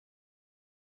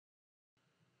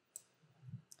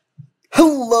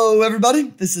Hello, everybody.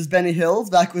 This is Bennyhillz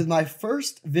back with my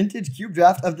first vintage cube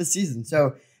draft of the season.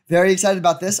 So very excited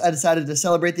about this. I decided to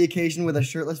celebrate the occasion with a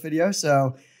shirtless video.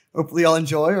 So hopefully you'll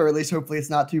enjoy, or at least hopefully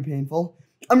it's not too painful.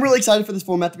 I'm really excited for this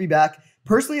format to be back.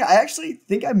 Personally, I actually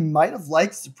think I might have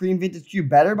liked Supreme Vintage Cube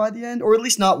better by the end, or at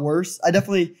least not worse.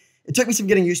 It took me some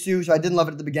getting used to, so I didn't love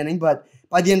it at the beginning, but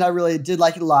by the end I really did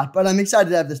like it a lot. But I'm excited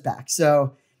to have this back.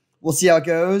 So we'll see how it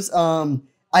goes.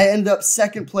 I ended up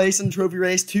second place in the trophy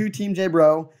race to Team J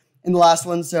Bro in the last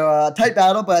one. So tight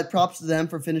battle, but props to them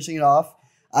for finishing it off.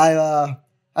 I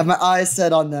have my eyes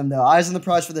set on them, though. Eyes on the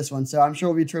prize for this one. So I'm sure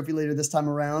we'll be a trophy leader this time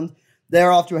around.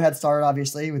 They're off to a head start,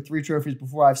 obviously, with 3 trophies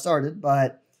before I've started.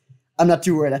 But I'm not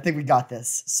too worried. I think we got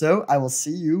this. So I will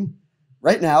see you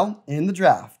right now in the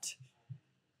draft.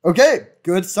 Okay,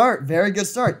 good start. Very good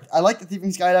start. I like the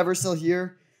Thieving Skydiver still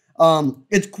here.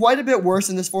 It's quite a bit worse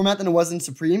in this format than it was in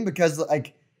Supreme because,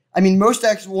 most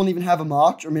decks won't even have a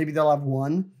Mox, or maybe they'll have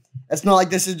one. It's not like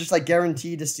this is just,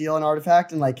 guaranteed to steal an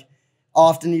artifact and,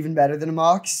 often even better than a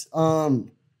Mox. So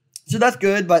that's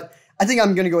good, but I think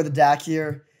I'm going to go with a DAC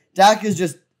here. DAC is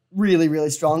just really, really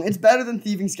strong. It's better than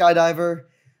Thieving Skydiver,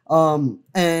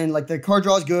 and, the card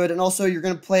draw is good, and also you're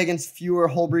going to play against fewer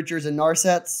Hull Breachers and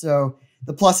Narsets, so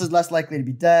the plus is less likely to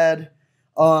be dead.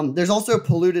 There's also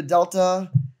Polluted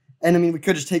Delta, and, we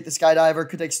could just take the Skydiver,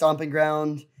 could take Stomping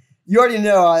Ground. You already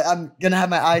know I'm going to have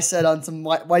my eyes set on some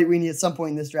white weenie at some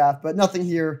point in this draft, but nothing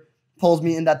here pulls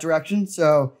me in that direction.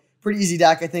 So pretty easy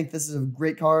deck. I think this is a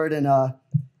great card. And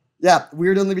yeah,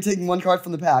 weird only be taking one card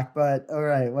from the pack, but all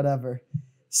right, whatever.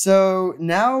 So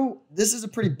now this is a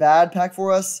pretty bad pack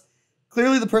for us.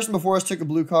 Clearly the person before us took a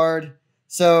blue card.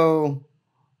 So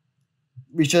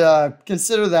we should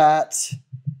consider that.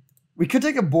 We could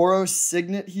take a Boros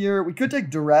Signet here. We could take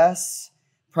Duress.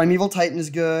 Primeval Titan is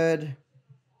good.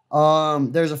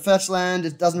 There's a fetch land.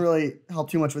 It doesn't really help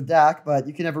too much with DAC, but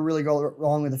you can never really go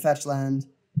wrong with a fetch land.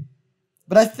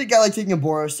 But I think I like taking a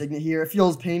Boros Signet here. It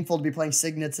feels painful to be playing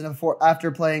Signets and after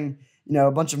playing,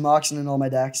 a bunch of Moxen in all my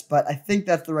decks, but I think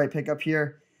that's the right pickup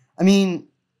here. We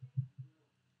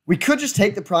could just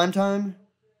take the Primetime.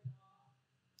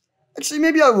 Actually,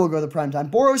 maybe I will go the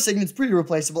Primetime. Boros Signet's pretty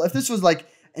replaceable. If this was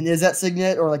an Izzet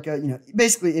Signet or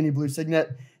basically any blue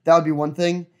Signet, that would be one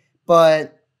thing.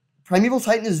 But Primeval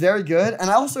Titan is very good, and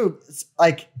I also,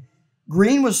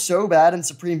 green was so bad in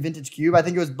Supreme Vintage Cube. I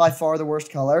think it was by far the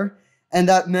worst color, and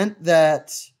that meant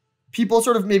that people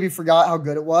sort of maybe forgot how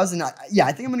good it was, and I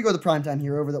think I'm going to go with the Primetime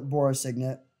here over the Boros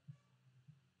Signet.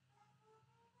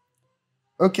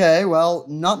 Okay, well,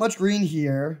 not much green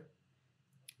here.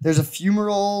 There's a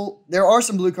Fumarole. There are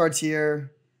some blue cards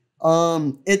here.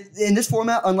 In this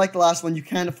format, unlike the last one, you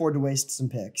can afford to waste some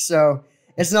picks, so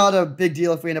it's not a big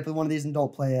deal if we end up with one of these and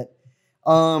don't play it.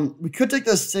 We could take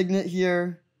the Signet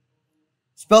here.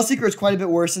 Spellseeker is quite a bit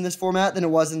worse in this format than it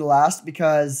was in the last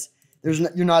because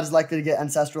you're not as likely to get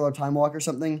Ancestral or Time Walk or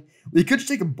something. We could just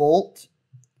take a Bolt,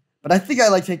 but I think I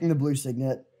like taking the blue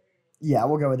Signet. Yeah,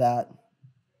 we'll go with that.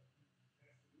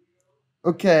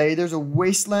 Okay, there's a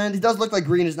Wasteland. It does look like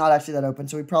green is not actually that open,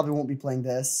 so we probably won't be playing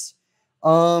this.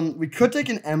 We could take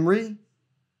an Emery.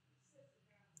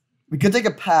 We could take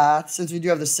a Path, since we do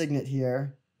have the Signet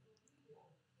here.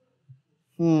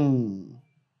 Yeah,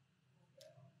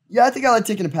 I think I like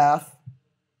taking a Path.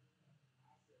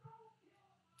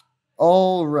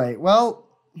 All right, well,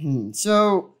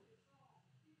 so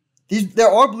there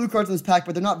are blue cards in this pack,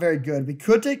 but they're not very good. We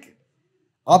could take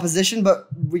Opposition, but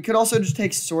we could also just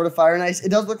take Sword of Fire and Ice. It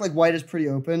does look like white is pretty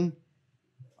open.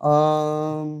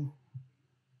 Yeah,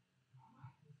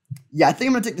 I think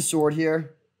I'm going to take the Sword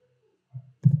here.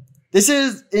 This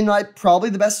is probably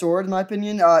the best sword in my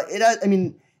opinion.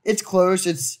 It's close.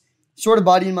 It's Sword of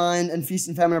Body and Mind and Feast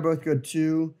and Famine are both good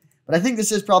too. But I think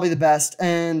this is probably the best.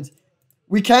 And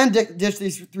we can ditch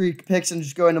these 3 picks and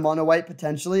just go into mono white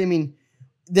potentially.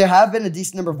 There have been a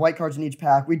decent number of white cards in each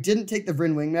pack. We didn't take the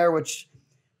Vryn Wingmare, which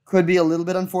could be a little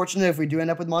bit unfortunate if we do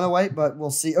end up with mono white, but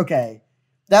we'll see. Okay.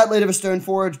 That Late of a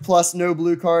Stoneforge plus no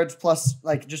blue cards plus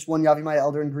just one Yavimaya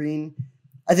Elder in green.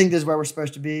 I think this is where we're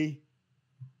supposed to be.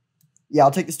 Yeah,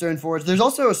 I'll take the Stoneforge. There's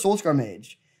also a Soulscar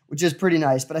Mage, which is pretty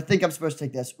nice, but I think I'm supposed to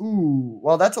take this. Ooh,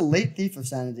 well, that's a late Thief of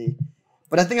Sanity.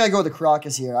 But I think I go with the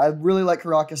Caracas here. I really like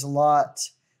Caracas a lot.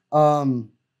 And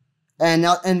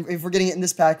if we're getting it in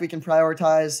this pack, we can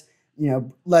prioritize,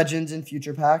 Legends in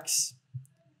future packs.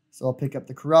 So I'll pick up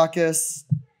the Caracas.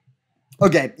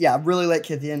 Okay, yeah, really late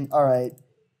Kythian. All right.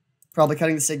 Probably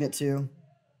cutting the Signet too.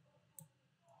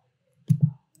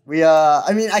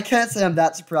 I can't say I'm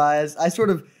that surprised.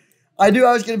 I knew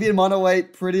I was going to be in mono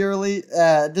white pretty early.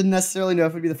 Didn't necessarily know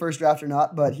if it would be the first draft or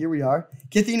not, but here we are.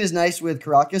 Kythine is nice with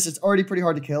Karakas. It's already pretty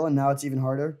hard to kill, and now it's even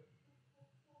harder.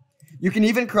 You can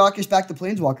even Karakas back the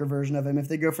Planeswalker version of him if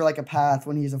they go for like a path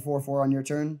when he's a 4/4 on your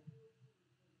turn.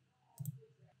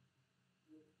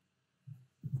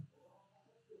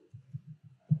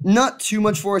 Not too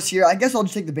much force here. I guess I'll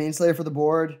just take the Baneslayer for the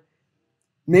board.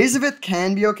 Mazavith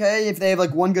can be okay. If they have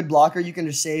like one good blocker, you can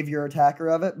just save your attacker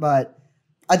of it, but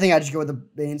I think I just go with the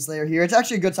Baneslayer here. It's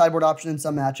actually a good sideboard option in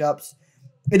some matchups.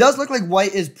 It does look like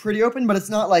white is pretty open, but it's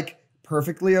not like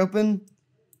perfectly open.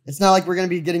 It's not like we're going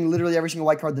to be getting literally every single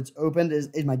white card that's opened is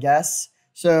my guess.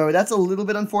 So that's a little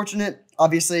bit unfortunate.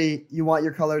 Obviously, you want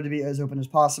your color to be as open as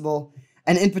possible.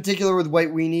 And in particular with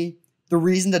White Weenie, the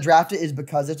reason to draft it is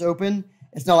because it's open.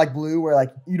 It's not like blue where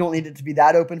like you don't need it to be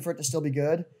that open for it to still be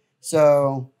good.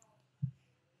 So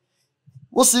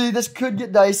we'll see. This could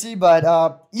get dicey,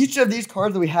 but each of these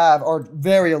cards that we have are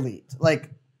very elite. Like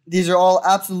these are all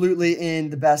absolutely in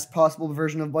the best possible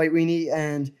version of White Weenie.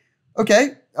 And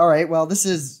okay, all right. Well, this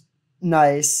is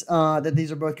nice that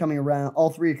these are both coming around. All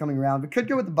three are coming around. We could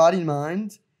go with the Body and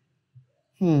Mind.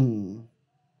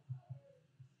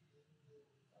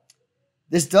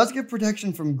 This does give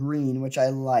protection from green, which I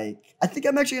like. I think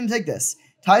I'm actually going to take this.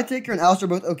 Tide Taker and Oust are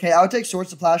both okay. I would take Swords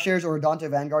to Plowshares or Adonto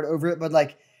Vanguard over it, but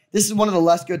like this is one of the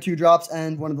less good 2-drops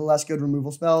and one of the less good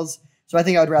removal spells. So I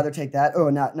think I would rather take that. Oh,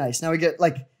 not nice. Now we get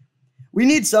like, we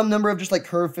need some number of just like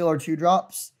curve fill or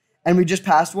 2-drops, and we just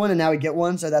passed one and now we get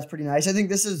one, so that's pretty nice. I think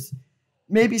this is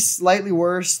maybe slightly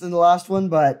worse than the last one,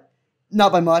 but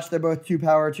not by much. They're both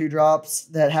 2-power 2-drops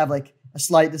that have like a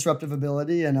slight disruptive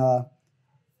ability, and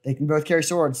they can both carry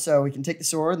swords. So we can take the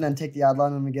sword and then take the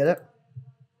Adlon when we get it.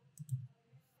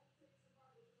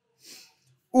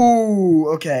 Ooh,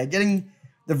 okay. Getting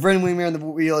the Vryn Wingmare on the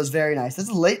wheel is very nice. This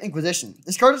is late Inquisition.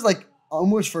 This card is like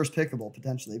almost first pickable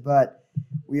potentially, but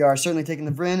we are certainly taking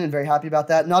the Vryn and very happy about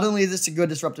that. Not only is this a good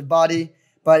disruptive body,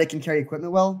 but it can carry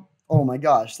equipment well. Oh my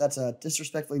gosh, that's a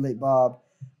disrespectfully late Bob.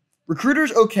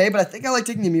 Recruiter's okay, but I think I like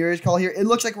taking the Mirror's Call here. It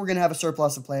looks like we're going to have a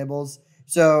surplus of playables.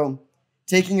 So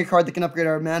taking a card that can upgrade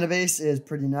our mana base is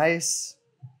pretty nice.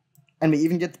 And we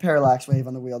even get the Parallax Wave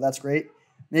on the wheel. That's great.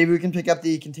 Maybe we can pick up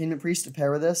the Containment Priest to pair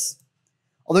with this.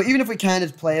 Although even if we can,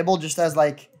 it's playable just as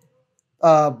like,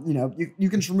 you know, you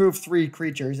can just remove 3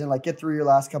 creatures and like get through your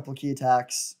last couple of key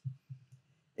attacks.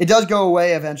 It does go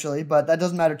away eventually, but that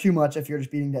doesn't matter too much if you're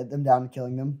just beating them down and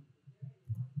killing them.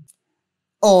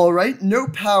 All right, no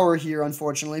power here,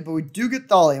 unfortunately, but we do get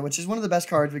Thalia, which is one of the best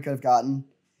cards we could have gotten.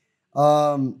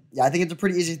 Yeah, I think it's a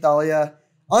pretty easy Thalia.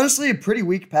 Honestly, a pretty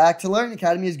weak pack. Tolarian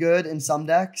Academy is good in some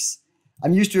decks.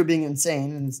 I'm used to it being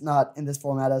insane, and it's not in this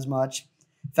format as much.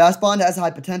 Fast Bond has high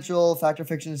potential. Factor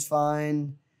Fiction is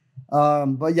fine.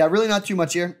 But yeah, really not too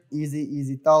much here.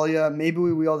 Easy Thalia. Maybe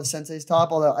we wheel the Sensei's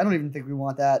Top, although I don't even think we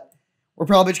want that. We're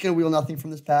probably just going to wheel nothing from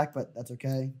this pack, but that's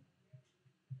okay.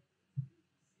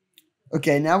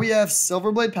 Okay, now we have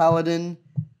Silverblade Paladin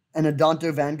and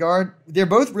Adonto Vanguard. They're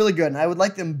both really good, and I would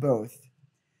like them both.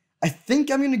 I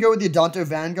think I'm going to go with the Adonto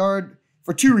Vanguard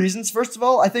for 2 reasons. First of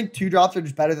all, I think 2-drops are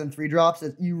just better than 3-drops.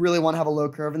 You really want to have a low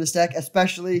curve in this deck,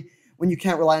 especially when you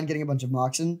can't rely on getting a bunch of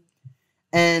Moxen.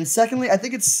 And secondly, I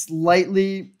think it's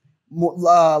slightly more,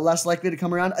 less likely to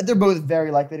come around. They're both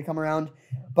very likely to come around,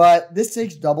 but this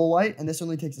takes double white, and this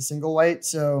only takes a single white,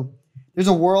 so there's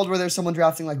a world where there's someone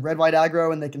drafting like red-white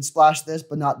aggro, and they can splash this,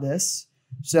 but not this.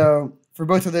 So for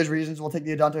both of those reasons, we'll take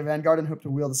the Adonto Vanguard and hope to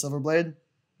wheel the Silverblade.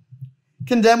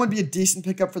 Condemn would be a decent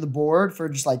pickup for the board for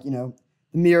just like, you know,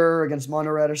 the mirror against mono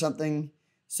red or something.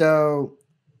 So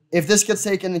if this gets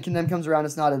taken and Condemn comes around,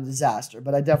 it's not a disaster,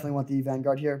 but I definitely want the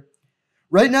Vanguard here.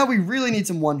 Right now, we really need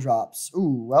some 1-drops.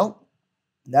 Ooh, well,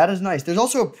 that is nice. There's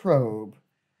also a Probe,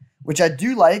 which I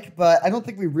do like, but I don't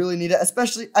think we really need it,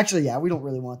 especially, actually, yeah, we don't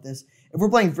really want this. If we're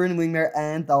playing Vryn Wingmare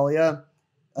and Thalia,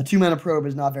 a 2-mana Probe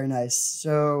is not very nice.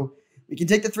 So we can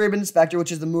take the Thraben Inspector,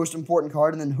 which is the most important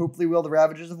card, and then hopefully wheel the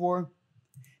Ravagers of War.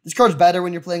 This card's better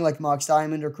when you're playing like Mox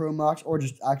Diamond or Chrome Mox or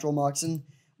just actual Moxen,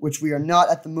 which we are not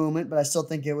at the moment, but I still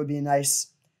think it would be a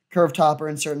nice curve topper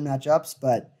in certain matchups,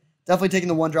 but definitely taking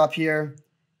the 1-drop here.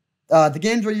 The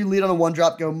games where you lead on a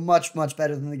 1-drop go much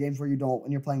better than the games where you don't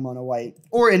when you're playing mono white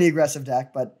or any aggressive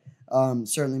deck, but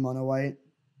certainly mono white.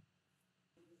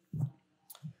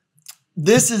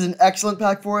 This is an excellent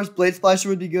pack for us. Blade Splasher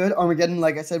would be good. Armageddon,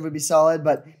 like I said, would be solid,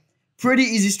 but pretty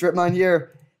easy Strip Mine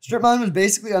here. Strip Mine was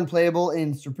basically unplayable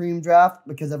in Supreme Draft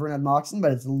because everyone had Moxen,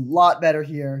 but it's a lot better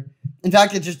here. In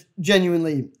fact, it's just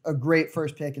genuinely a great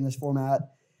first pick in this format.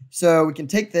 So we can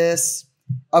take this,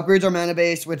 upgrades our mana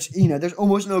base, which, you know, there's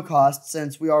almost no cost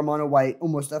since we are mono white,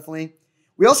 almost definitely.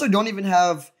 We also don't even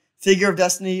have Figure of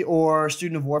Destiny or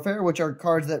Student of Warfare, which are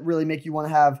cards that really make you want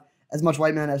to have as much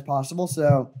white mana as possible.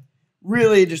 So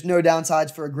really just no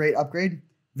downsides for a great upgrade.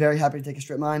 Very happy to take a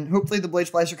Strip Mine. Hopefully the Blade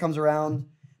Splicer comes around,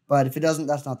 but if it doesn't,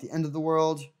 that's not the end of the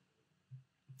world.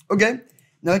 Okay,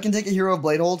 now I can take a Hero of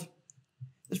Bladehold.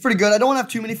 It's pretty good. I don't want to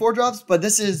have too many 4-drops, but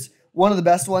this is one of the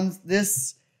best ones.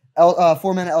 This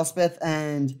 4-mana Elspeth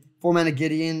and 4-mana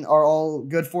Gideon are all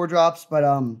good 4-drops, but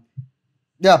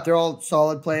yeah, they're all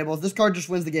solid playables. This card just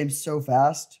wins the game so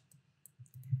fast.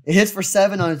 It hits for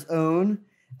 7 on its own,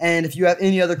 and if you have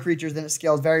any other creatures, then it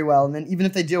scales very well. And then even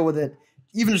if they deal with it,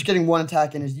 even just getting 1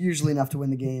 attack in is usually enough to win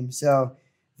the game. So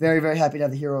very, very happy to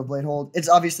have the Hero of Bladehold. It's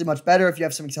obviously much better if you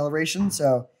have some acceleration,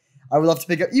 so I would love to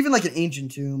pick up even like an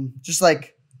Ancient Tomb, just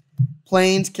like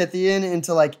Plains Kythian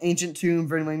into like Ancient Tomb,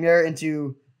 Verdant Mare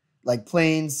into like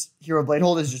Plains Hero of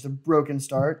Bladehold is just a broken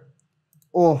start.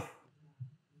 Oh.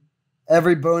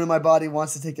 Every bone in my body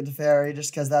wants to take it to Teferi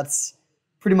just because that's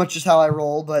pretty much just how I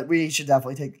roll, but we should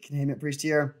definitely take the Containment Priest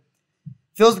here.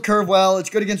 Fills the curve well. It's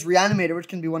good against Reanimator, which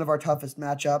can be one of our toughest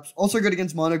matchups. Also good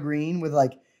against Mono Green with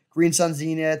like Green Sun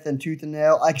Zenith and Tooth and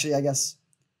Nail. Actually, I guess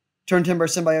Turn Timber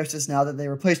Symbiosis now that they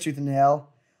replaced Tooth and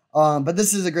Nail. But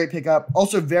this is a great pickup.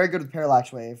 Also very good with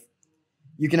Parallax Wave.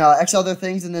 You can exile their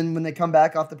things, and then when they come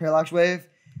back off the Parallax Wave,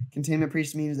 Containment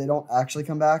Priest means they don't actually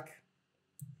come back.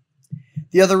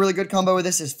 The other really good combo with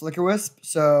this is Flicker Wisp,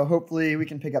 so hopefully we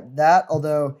can pick up that,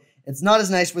 although it's not as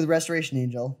nice with Restoration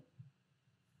Angel.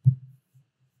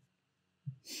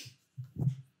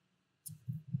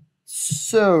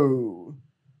 So,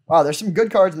 wow, there's some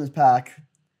good cards in this pack.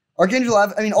 Archangel,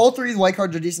 all 3 of the white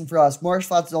cards are decent for us. Marsh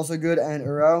Flats is also good, and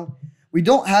Uro. We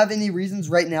don't have any reasons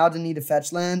right now to need a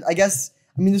fetch land. This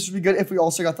would be good if we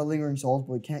also got the Lingering Souls,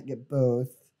 but we can't get both.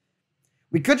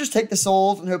 We could just take the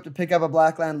Souls and hope to pick up a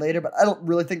black land later, but I don't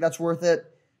really think that's worth it.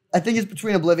 I think it's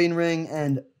between Oblivion Ring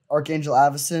and Archangel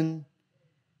Avacyn.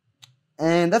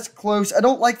 And that's close. I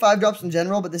don't like 5-drops in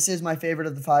general, but this is my favorite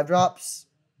of the 5-drops.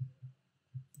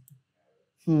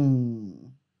 I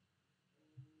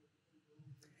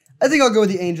think I'll go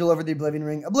with the Angel over the Oblivion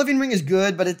Ring. Oblivion Ring is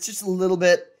good, but it's just a little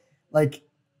bit like,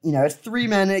 it's 3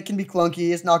 mana. It can be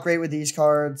clunky. It's not great with these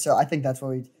cards, so I think that's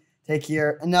what we take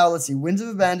here. And now let's see. Winds of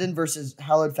Abandon versus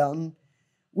Hallowed Fountain.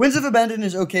 Winds of Abandon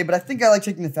is okay, but I think I like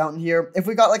taking the Fountain here. If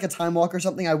we got like a Time Walk or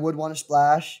something, I would want to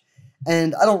splash.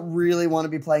 And I don't really want to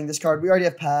be playing this card. We already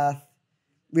have Path.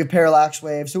 We have Parallax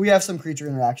Wave, so we have some creature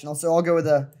interaction. Also, I'll go with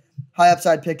a high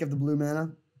upside pick of the blue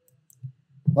mana.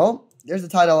 Well, there's the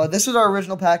Tidal. This was our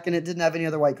original pack, and it didn't have any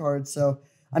other white cards, so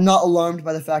I'm not alarmed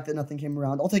by the fact that nothing came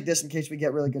around. I'll take this in case we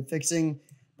get really good fixing,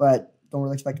 but don't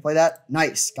really expect to play that.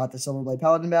 Nice. Got the Silverblade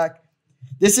Paladin back.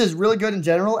 This is really good in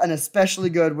general, and especially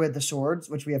good with the swords,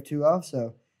 which we have 2 of,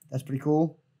 so that's pretty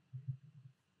cool.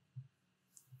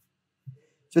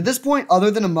 So at this point,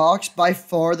 other than a Mox, by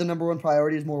far the #1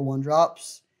 priority is more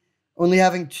 1-drops. Only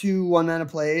having 2 1-mana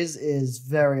plays is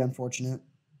very unfortunate.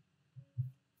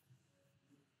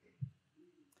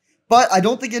 But I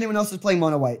don't think anyone else is playing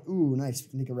mono white. Ooh, nice.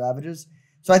 Nika Ravages.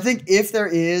 So I think if there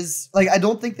is, I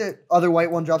don't think that other white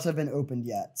 1-drops have been opened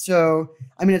yet. So,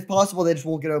 it's possible they just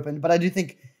won't get opened, but I do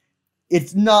think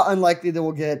it's not unlikely that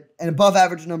we'll get an above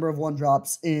average number of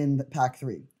 1-drops in pack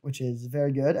 3, which is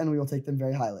very good, and we will take them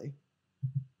very highly.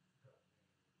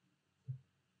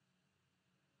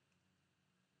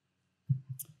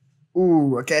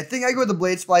 Ooh, okay. I think I go with the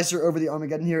Blade Splicer over the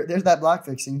Armageddon here. There's that black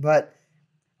fixing, but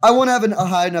I want to have a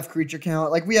high enough creature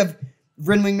count. We have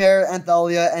Vrynwing Mare,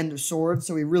 Anthalia, and Swords,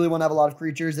 so we really want to have a lot of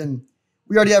creatures, and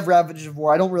we already have Ravages of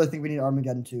War. I don't really think we need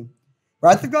Armageddon 2.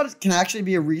 Wrath of God can actually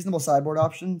be a reasonable sideboard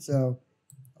option, so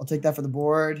I'll take that for the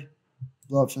board.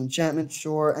 Blow up some enchantments,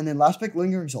 sure. And then last pick,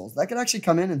 Lingering Souls. That could actually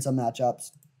come in some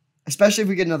matchups, especially if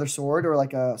we get another Sword or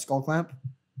like a Skull Clamp.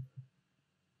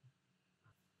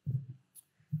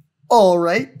 All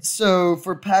right, so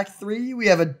for pack 3, we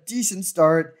have a decent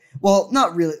start. Well,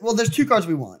 not really. Well, there's 2 cards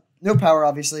we want. No power,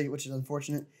 obviously, which is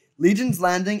unfortunate. Legion's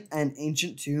Landing and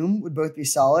Ancient Tomb would both be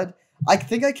solid. I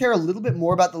think I care a little bit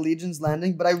more about the Legion's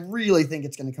Landing, but I really think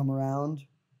it's going to come around.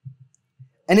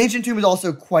 And Ancient Tomb is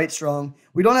also quite strong.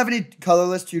 We don't have any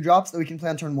colorless 2-drops that we can play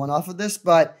on turn 1 off of this,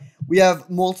 but we have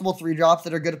multiple 3-drops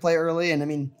that are good to play early. And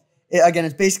again,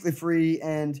 it's basically free.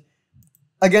 And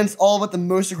against all but the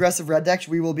most aggressive red decks,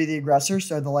 we will be the aggressor,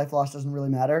 so the life loss doesn't really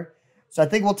matter. So I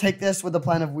think we'll take this with the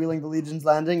plan of wheeling the Legion's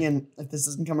Landing, and if this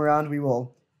doesn't come around, we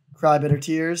will cry bitter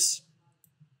tears.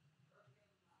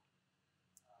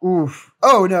 Oof.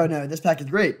 Oh, no, this pack is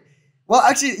great. Well,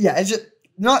 actually, yeah, it's just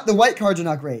not the white cards are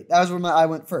not great. That was where my eye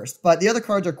went first, but the other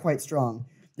cards are quite strong.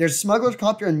 There's Smuggler's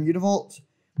Copter and Mutavault.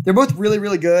 They're both really,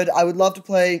 really good. I would love to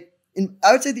play,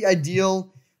 I would say the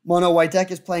ideal mono white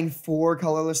deck is playing 4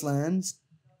 colorless lands.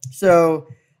 So,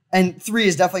 and 3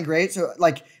 is definitely great. So,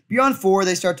 like, beyond 4,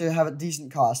 they start to have a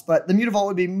decent cost. But the Mutavault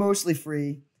would be mostly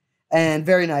free and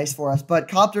very nice for us. But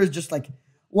Copter is just, like,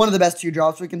 one of the best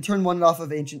 2-drops. We can turn one off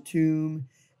of Ancient Tomb,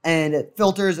 and it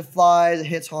filters, it flies, it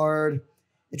hits hard.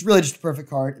 It's really just a perfect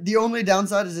card. The only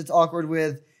downside is it's awkward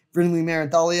with Vrinley Mare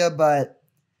and Thalia, but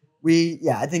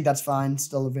I think that's fine.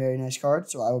 Still a very nice card,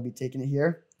 so I will be taking it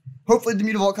here. Hopefully the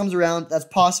Mutavault comes around. That's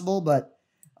possible, but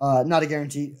not a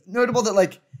guarantee. Notable that,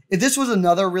 like, if this was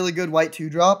another really good white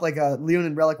 2-drop, like a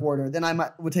Leonin Relic Warder, then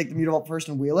I would take the Mutavault first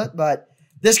and wheel it, but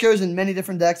this goes in many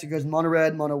different decks. It goes mono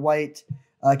red, mono white,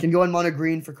 can go in mono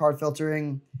green for card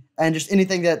filtering, and just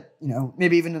anything that,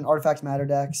 maybe even an Artifacts Matter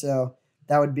deck, so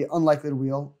that would be unlikely to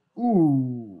wheel.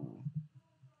 Ooh.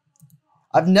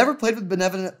 I've never played with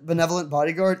Benevolent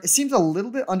Bodyguard. It seems a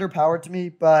little bit underpowered to me,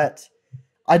 but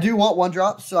I do want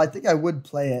 1-drop, so I think I would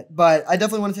play it. But I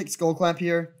definitely want to take Skull Clamp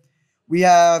here. We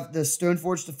have the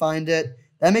Stoneforge to find it.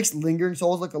 That makes Lingering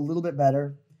Souls look a little bit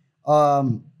better.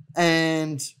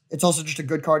 And it's also just a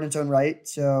good card in its own right,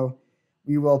 so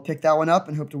we will pick that one up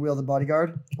and hope to wheel the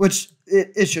Bodyguard, which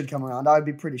it should come around. I would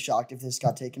be pretty shocked if this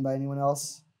got taken by anyone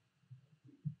else.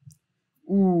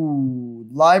 Ooh,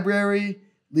 Library,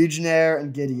 Legionnaire,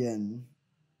 and Gideon.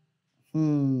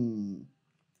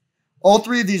 All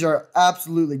 3 of these are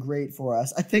absolutely great for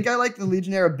us. I think I like the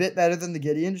Legionnaire a bit better than the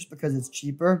Gideon just because it's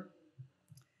cheaper.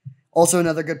 Also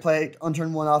another good play on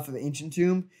turn 1 off of Ancient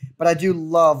Tomb. But I do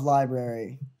love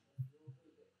Library.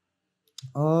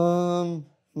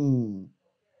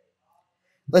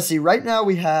 Let's see. Right now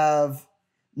we have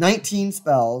 19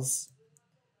 spells.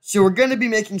 So we're going to be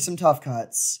making some tough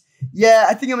cuts. Yeah,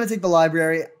 I think I'm going to take the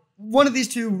Library. One of these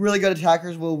 2 really good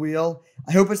attackers will wheel.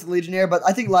 I hope it's the Legionnaire, but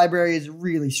I think Library is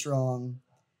really strong.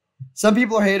 Some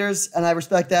people are haters, and I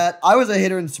respect that. I was a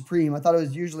hater in Supreme. I thought it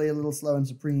was usually a little slow in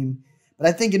Supreme. But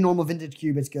I think in normal Vintage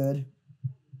Cube, it's good.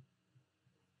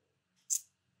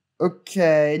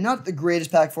 Okay, not the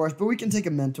greatest pack for us, but we can take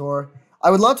a Mentor.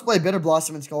 I would love to play Bitter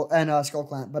Blossom and Skull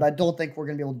Clamp, but I don't think we're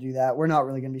going to be able to do that. We're not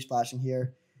really going to be splashing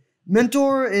here.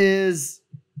 Mentor is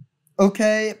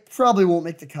okay. Probably won't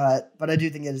make the cut, but I do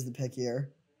think it is the pick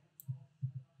here.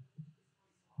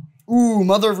 Ooh,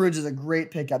 Mother of Runes is a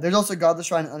great pickup. There's also Godless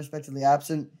Shrine Unexpectedly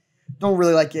Absent. Don't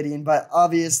really like Gideon, but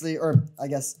obviously, or I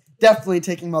guess definitely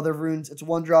taking Mother of Runes. It's a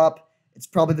 1-drop. It's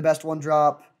probably the best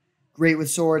 1-drop. Great with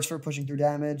swords for pushing through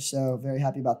damage, so very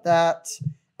happy about that.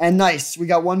 And nice, we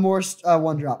got one more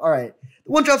 1-drop. All right,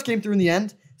 the 1-drops came through in the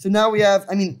end. So now we have,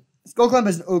 Skull Clamp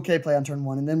is an okay play on turn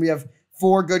 1, and then we have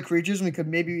 4 good creatures, and we could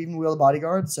maybe even wheel a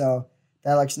Bodyguard, so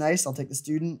that looks nice. I'll take the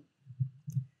Student.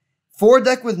 4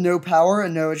 deck with no power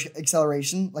and no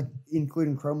acceleration, like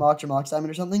including Chrome Mox or Mox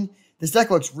Diamond or something. This deck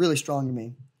looks really strong to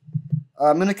me.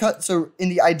 I'm going to cut. So in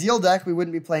the ideal deck, we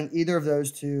wouldn't be playing either of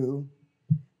those 2.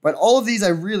 But all of these I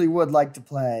really would like to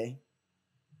play.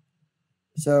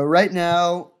 So right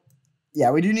now, yeah,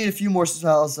 we do need a few more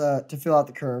spells to fill out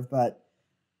the curve, but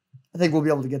I think we'll be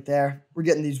able to get there. We're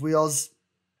getting these wheels.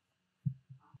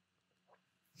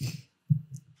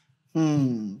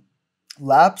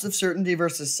 Lapse of Certainty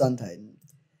versus Sun Titan.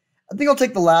 I think I'll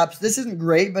take the Lapse. This isn't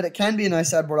great, but it can be a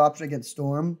nice sideboard option against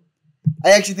Storm.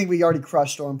 I actually think we already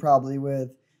crushed Storm probably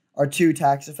with our 2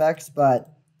 tax effects,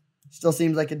 but still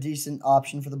seems like a decent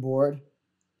option for the board.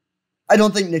 I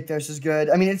don't think Nykthos is good.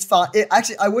 It's fine.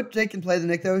 Actually, I would take and play the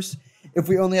Nykthos if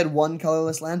we only had 1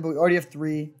 colorless land, but we already have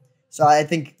 3, so I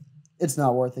think it's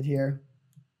not worth it here.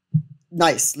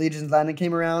 Nice. Legion's Landing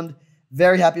came around.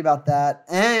 Very happy about that.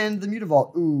 And the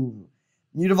Mutavault. Ooh.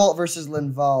 Mutavault versus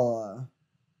Linvala.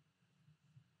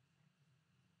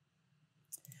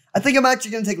 I think I'm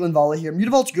actually going to take Linvala here.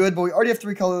 Mutavault's good, but we already have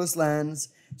 3 colorless lands,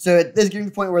 so it is getting to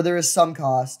the point where there is some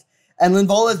cost. And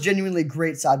Linvala is genuinely a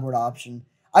great sideboard option.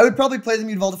 I would probably play the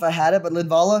Mutavault if I had it, but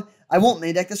Linvala, I won't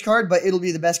main deck this card, but it'll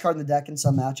be the best card in the deck in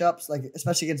some matchups, like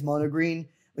especially against Mono Green,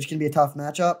 which can be a tough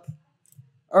matchup.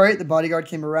 All right, the Bodyguard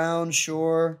came around,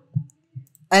 sure.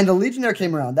 And the Legionnaire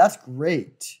came around. That's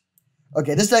great.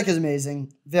 Okay, this deck is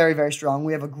amazing. Very, very strong.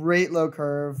 We have a great low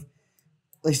curve.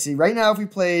 Let's see. Right now, if we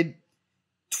played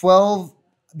 12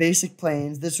 basic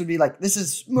planes, this would be like, this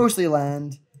is mostly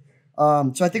land.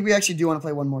 So I think we actually do want to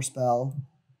play 1 more spell.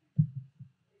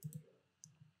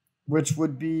 Which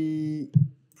would be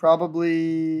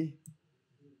probably...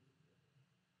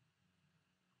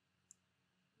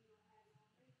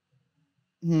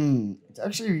 It's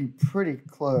actually pretty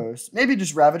close. Maybe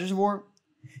just Ravages of War.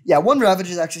 Yeah, 1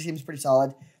 Ravages actually seems pretty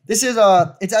solid. This is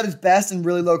it's at its best in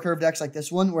really low curve decks like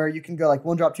this one, where you can go like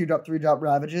 1-drop, 2-drop, 3-drop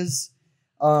Ravages.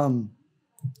 Even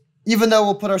though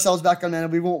we'll put ourselves back on mana,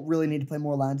 we won't really need to play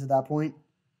more lands at that point.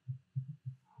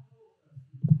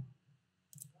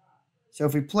 So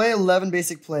if we play 11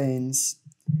 basic planes,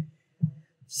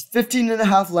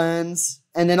 15.5 lands,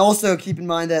 and then also keep in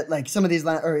mind that like some of these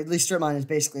lands, or at least Strip Mine is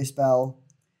basically a spell.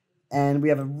 And we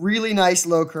have a really nice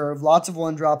low curve, lots of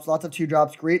 1-drops, lots of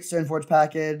 2-drops, great Stoneforge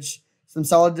package, some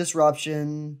solid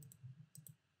disruption.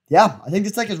 Yeah, I think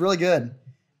this deck is really good.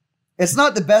 It's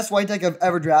not the best white deck I've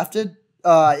ever drafted.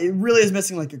 It really is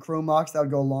missing like a Chrome Mox. That would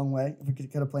go a long way if we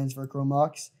could cut a planes for a Chrome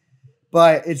Mox.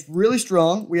 But it's really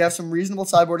strong. We have some reasonable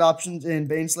sideboard options in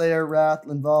Baneslayer, Wrath,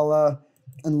 Linvala,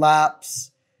 and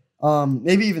Lapse.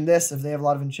 Maybe even this if they have a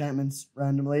lot of enchantments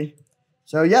randomly.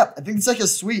 So yeah, I think this deck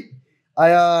is sweet.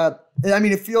 I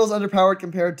mean, it feels underpowered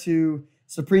compared to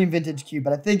Supreme Vintage Cube,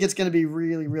 but I think it's going to be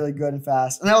really, really good and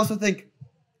fast. And I also think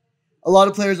a lot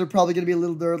of players are probably going to be a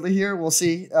little dirtly here. We'll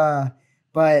see.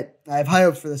 But I have high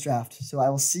hopes for this draft. So I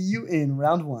will see you in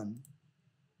round 1.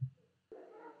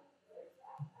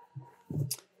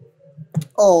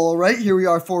 All right, here we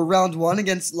are for round 1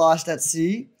 against Lost at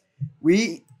Sea.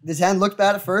 This hand looked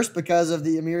bad at first because of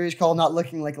the Amiri's Call not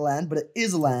looking like a land, but it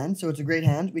is a land, so it's a great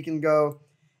hand. We can go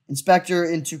Inspector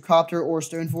into Copter or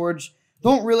Stoneforge.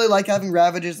 Don't really like having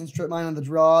Ravages and Strip Mine on the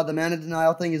draw. The mana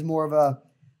denial thing is more of a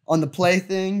on the play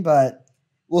thing, but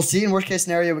we'll see. In worst case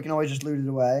scenario, we can always just loot it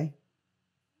away.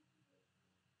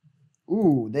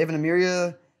 Ooh, they have an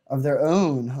Emiria of their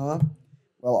own, huh?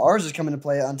 Well, ours is coming to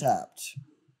play untapped.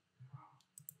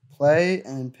 Play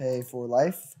and pay for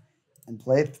life, and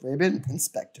play Thraben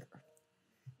Inspector.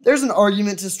 There's an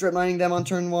argument to strip mining them on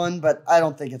turn 1, but I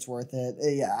don't think it's worth it.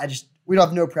 Yeah, we don't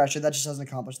have no pressure. That just doesn't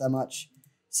accomplish that much.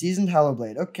 Seasoned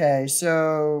Hallowblade. Okay,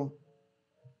 so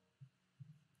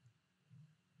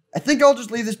I think I'll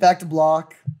just leave this back to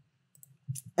block.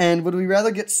 And would we rather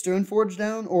get Stoneforge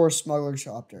down or Smuggler's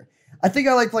Copter? I think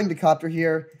I like playing the Copter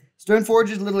here.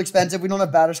 Stoneforge is a little expensive. We don't have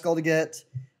Batterskull to get.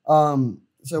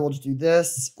 So we'll just do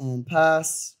this and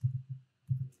pass.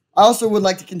 I also would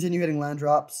like to continue hitting land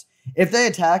drops. If they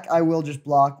attack, I will just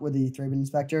block with the Thraben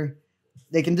Inspector.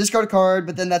 They can discard a card,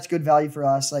 but then that's good value for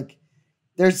us. Like,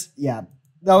 yeah.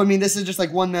 That would mean this is just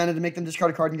like 1 mana to make them discard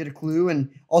a card and get a clue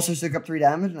and also soak up 3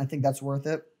 damage, and I think that's worth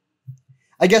it.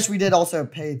 I guess we did also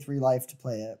pay 3 life to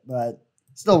play it, but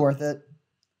still worth it.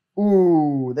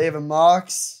 Ooh, they have a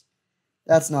Mox.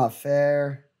 That's not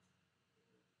fair.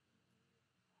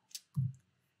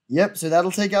 Yep, so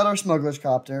that'll take out our Smuggler's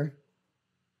Copter.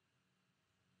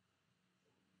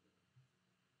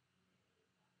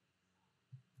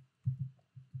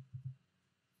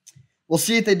 We'll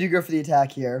see if they do go for the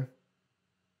attack here.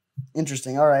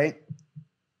 Interesting, all right.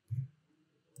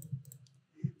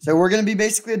 So we're going to be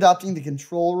basically adopting the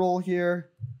control role here.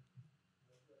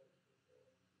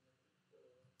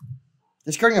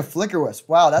 Discarding a Flicker Wisp.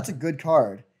 Wow, that's a good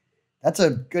card. That's a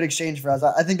good exchange for us.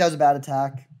 I think that was a bad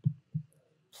attack.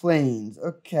 Planes.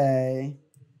 Okay.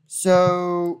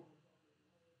 So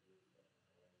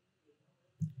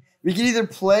we can either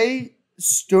play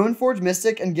Stoneforge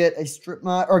Mystic and get a Strip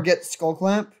Mine or get Skull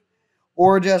Clamp,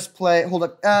 or just play. Hold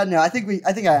up. No, I think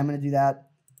I am going to do that.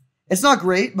 It's not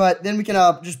great, but then we can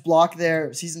just block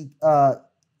their seasoned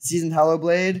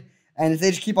Hallowblade, and if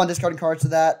they just keep on discarding cards to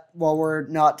that while we're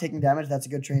not taking damage, that's a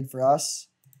good trade for us.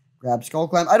 Grab Skull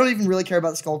Clamp. I don't even really care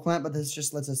about the Skull Clamp, but this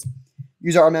just lets us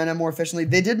use our mana more efficiently.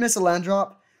 They did miss a land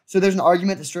drop, so there's an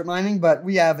argument to strip mining, but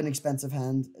we have an expensive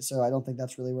hand, so I don't think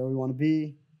that's really where we want to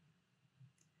be.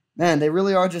 Man, they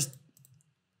really are just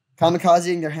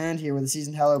kamikazing their hand here with a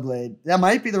Seasoned Hallowblade. That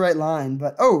might be the right line,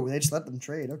 but oh, they just let them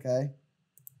trade. Okay.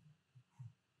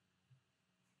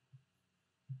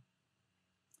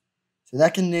 So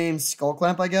that can name Skull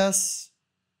Clamp, I guess.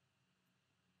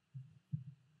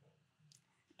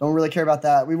 Don't really care about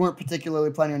that. We weren't particularly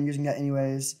planning on using that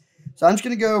anyways. So I'm just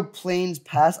going to go Plains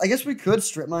Pass. I guess we could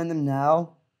strip mine them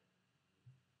now.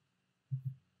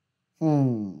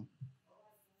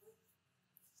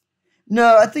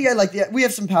 No, I think I like the... We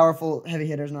have some powerful heavy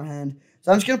hitters in our hand.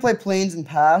 So I'm just going to play Plains and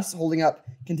Pass, holding up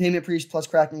Containment Priest plus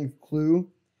Cracking Clue.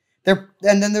 And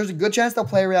then there's a good chance they'll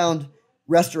play around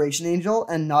Restoration Angel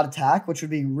and not attack, which would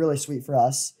be really sweet for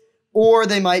us. Or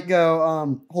they might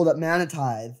go hold up Mana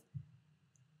Tithe.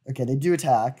 Okay, they do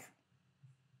attack.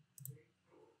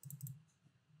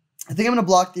 I think I'm going to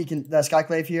block the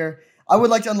Skyclave here. I would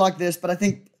like to unlock this, but I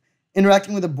think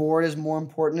interacting with the board is more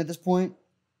important at this point.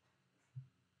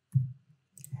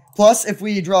 Plus, if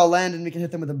we draw a land and we can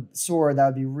hit them with a sword, that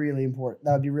would be really important.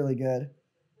 That would be really good.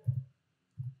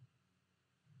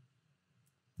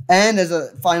 And as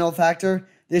a final factor,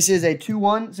 this is a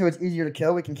 2-1, so it's easier to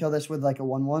kill. We can kill this with like a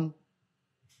 1-1.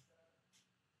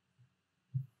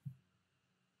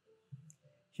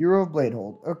 Hero of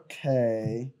Bladehold.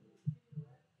 Okay.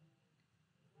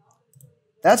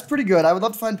 That's pretty good. I would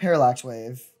love to find Parallax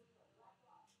Wave.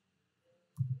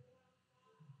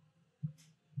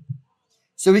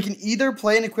 So we can either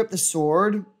play and equip the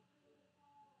sword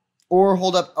or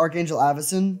hold up Archangel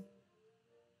Avacyn.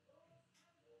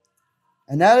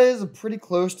 And that is a pretty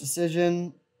close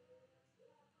decision.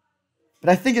 But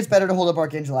I think it's better to hold up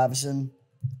Archangel Avacyn.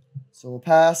 So we'll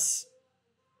pass.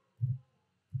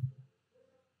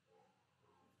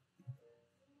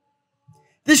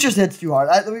 This just hits too hard.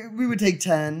 We would take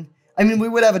 10. I mean, we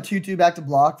would have a 2-2 back to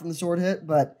block from the sword hit,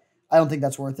 but I don't think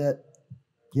that's worth it.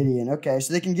 Gideon. Okay,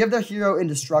 so they can give their hero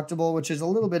indestructible, which is a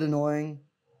little bit annoying.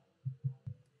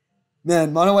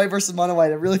 Man, Mono White versus Mono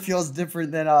White, it really feels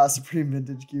different than Supreme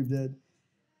Vintage Cube did.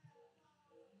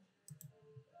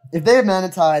 If they had Mana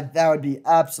Tithe, that would be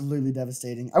absolutely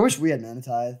devastating. I wish we had Mana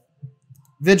Tithe.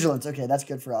 Vigilance. Okay, that's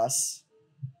good for us.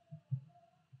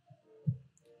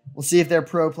 We'll see if they're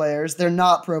pro players. They're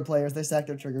not pro players. They stacked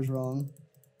their triggers wrong.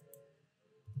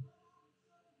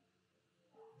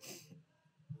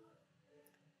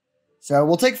 So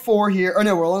we'll take 4 here. Oh,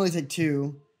 no, we'll only take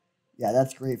 2. Yeah,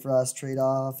 that's great for us. Trade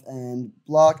off and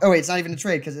block. Oh, wait, it's not even a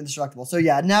trade because indestructible. So,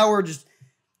 yeah, now we're just,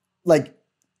 like,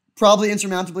 probably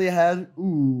insurmountably ahead.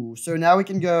 Ooh, so now we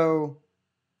can go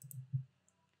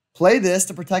play this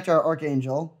to protect our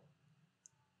Archangel.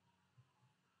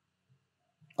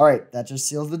 All right, that just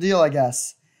seals the deal, I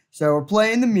guess. So we're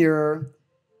playing the Mirror.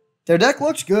 Their deck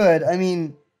looks good. I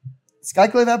mean,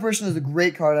 Skyclave Apparition is a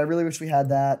great card. I really wish we had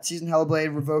that. Seasoned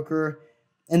Hellblade, Revoker,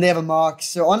 and they have a Mox.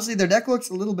 So honestly, their deck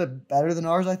looks a little bit better than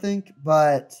ours, I think.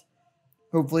 But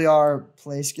hopefully our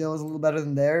play skill is a little better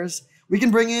than theirs. We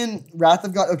can bring in Wrath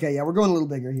of God. Okay, yeah, we're going a little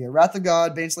bigger here. Wrath of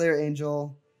God, Baneslayer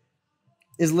Angel.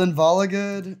 Is Linvala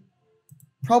good?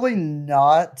 Probably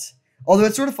not. Although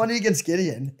it's sort of funny against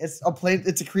Gideon. It's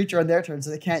a creature on their turn, so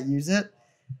they can't use it.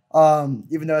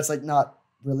 Even though it's like not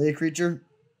really a creature.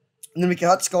 And then we can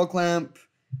cut Skull Clamp.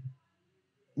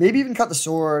 Maybe even cut the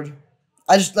sword.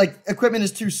 I just like equipment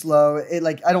is too slow.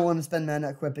 I don't want to spend mana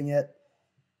equipping it.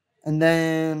 And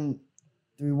then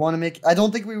do we want to make I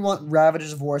don't think we want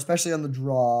Ravages of War, especially on the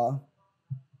draw.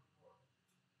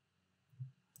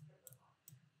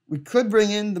 We could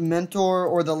bring in the Mentor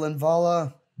or the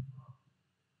Linvala.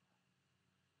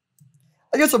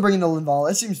 I guess I'll bring in the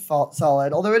Linvala. It seems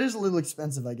solid, although it is a little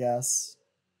expensive, I guess.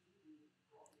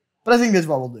 But I think this is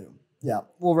what we'll do. Yeah,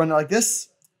 we'll run it like this.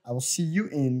 I will see you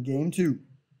in game 2.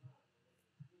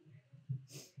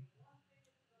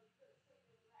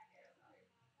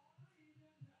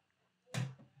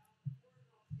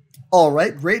 All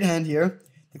right, great hand here.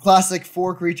 The classic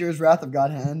 4 creatures Wrath of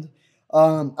God hand.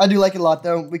 I do like it a lot,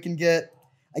 though. We can get...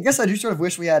 I guess I do sort of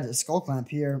wish we had a Skull Clamp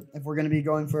here if we're going to be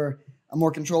going for a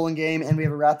more controlling game and we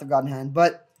have a Wrath of God in hand.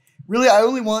 But really, I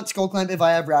only want Skull Clamp if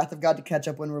I have Wrath of God to catch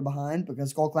up when we're behind,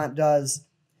 because Skull Clamp does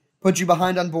put you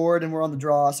behind on board and we're on the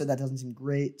draw, so that doesn't seem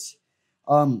great.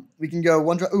 We can go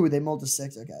 1 draw. Ooh, they mulled to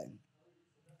 6. Okay.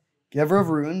 Giver of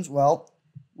Runes. Well,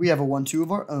 we have a 1/2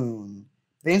 of our own.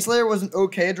 Baneslayer was an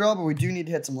okay draw, but we do need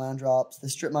to hit some land drops. The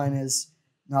Strip Mine is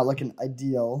not looking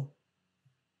ideal.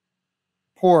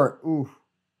 Port. Ooh.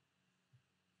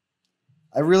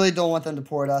 I really don't want them to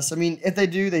port us. I mean, if they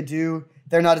do, they do.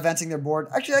 They're not advancing their board.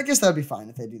 Actually, I guess that would be fine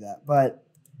if they do that. But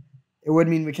it would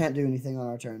mean we can't do anything on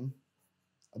our turn.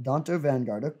 Adonto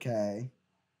Vanguard. Okay.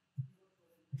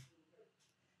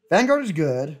 Vanguard is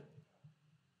good.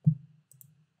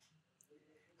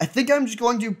 I think I'm just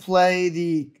going to play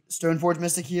the Stoneforge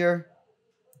Mystic here.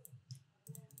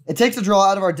 It takes a draw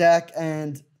out of our deck,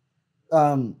 and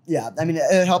yeah, I mean,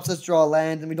 it helps us draw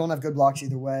land, and we don't have good blocks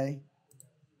either way.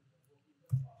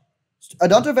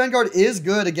 Adonto Vanguard is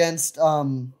good against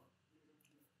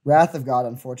Wrath of God,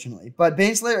 unfortunately. But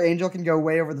Baneslayer Angel can go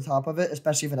way over the top of it,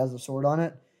 especially if it has a sword on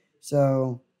it.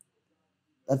 So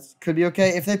that could be okay.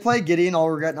 If they play Gideon, I'll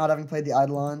regret not having played the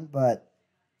Eidolon, but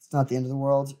it's not the end of the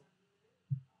world.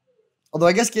 Although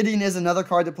I guess Gideon is another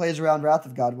card that plays around Wrath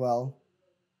of God well.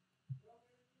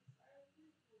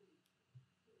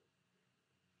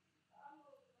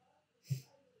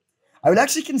 I would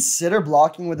actually consider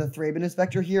blocking with a Thraben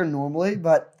Inspector here normally,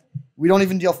 but we don't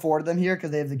even deal 4 to them here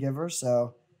because they have the Giver,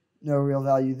 so no real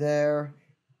value there.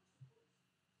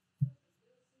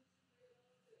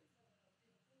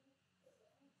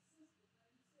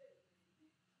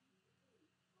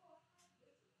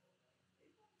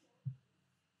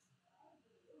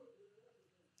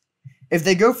 If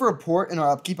they go for a port in our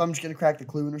upkeep, I'm just going to crack the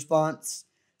Clue in response.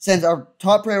 Since our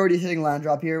top priority is hitting land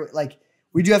drop here, like,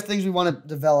 we do have things we want to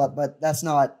develop, but that's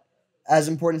not as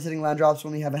important as hitting land drops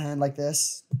when we have a hand like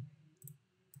this.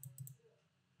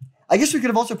 I guess we could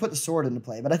have also put the sword into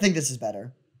play, but I think this is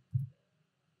better.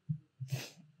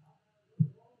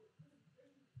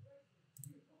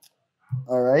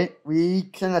 All right. We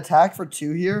can attack for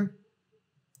 2 here.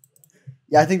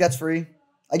 Yeah, I think that's free.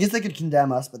 I guess they could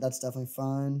condemn us, but that's definitely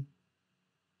fine.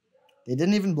 They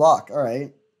didn't even block. All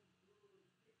right.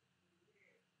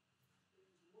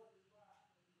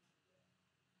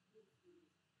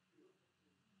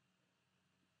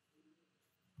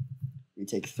 We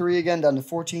take 3 again, down to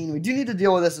 14. We do need to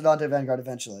deal with this Adante Vanguard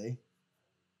eventually.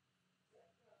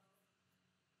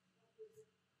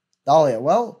 Dahlia.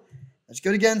 Well, let's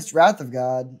go against Wrath of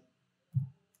God.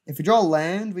 If we draw a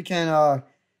land, we can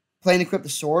play and equip the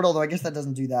sword, although I guess that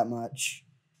doesn't do that much.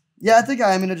 Yeah, I think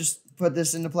I'm going to just put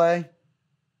this into play.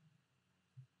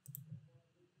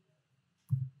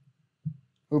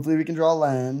 Hopefully we can draw a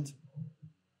land.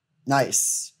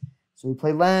 Nice. So we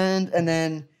play land, and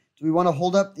then do we want to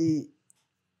hold up the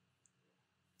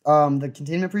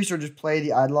Containment Priest or just play the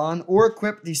Eidolon or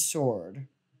equip the sword?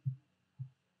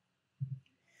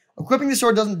 Equipping the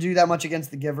sword doesn't do that much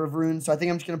against the Giver of Runes, so I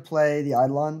think I'm just going to play the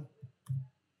Eidolon.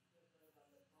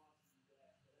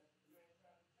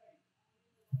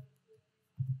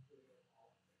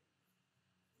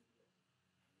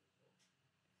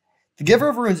 The Giver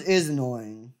of Runes is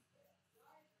annoying.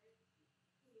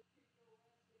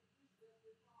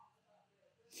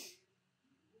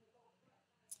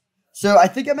 So I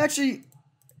think I'm actually...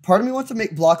 Part of me wants to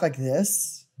make block like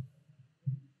this.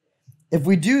 If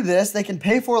we do this, they can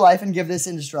pay 4 life and give this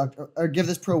indestructible, or give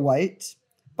this pro white.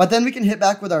 But then we can hit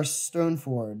back with our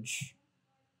Stoneforge.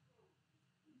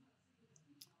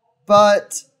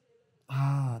 But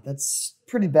that's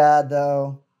pretty bad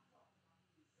though.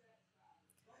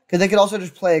 Because they could also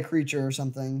just play a creature or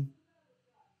something.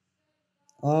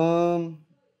 I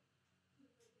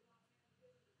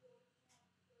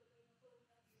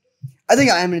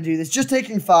think I am going to do this. Just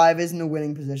taking 5 isn't a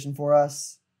winning position for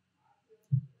us.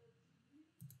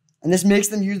 And this makes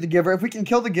them use the Giver. If we can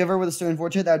kill the Giver with a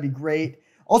Stoneforge hit, that would be great.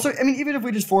 Also, I mean, even if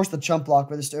we just force the chump block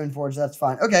with a Stoneforge, that's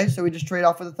fine. Okay, so we just trade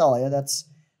off with a Thalia. That's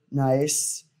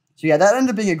nice. So yeah, that ended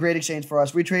up being a great exchange for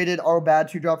us. We traded our bad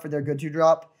 2-drop for their good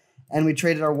 2-drop. And we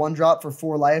traded our 1-drop for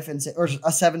 4 life, or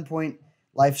a 7-point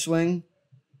life swing.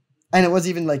 And it was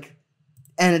even like,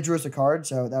 and it drew us a card,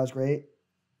 so that was great.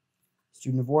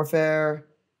 Student of Warfare.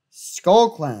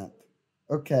 Skull Clamp.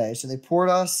 Okay, so they poured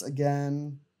us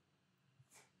again.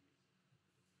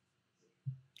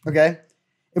 Okay.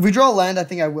 If we draw a land, I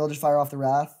think I will just fire off the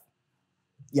Wrath.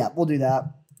 Yeah, we'll do that.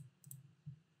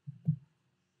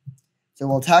 So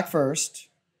we'll attack first.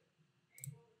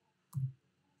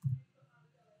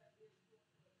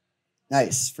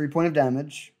 Nice. Free point of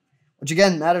damage. Which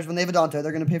again matters when they have a Dante.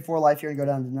 They're going to pay 4 life here and go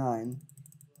down to 9.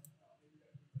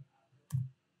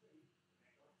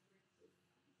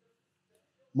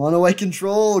 Mono white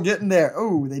control. Getting there.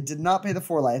 Oh, they did not pay the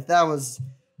 4 life. That was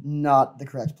not the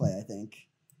correct play, I think.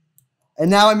 And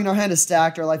now, I mean, our hand is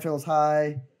stacked. Our life total is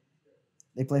high.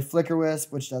 They play Flicker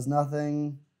Wisp, which does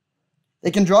nothing.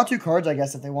 They can draw 2 cards, I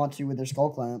guess, if they want to with their Skull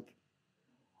Clamp.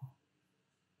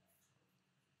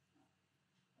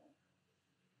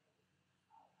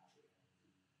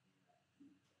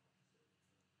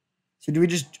 So do we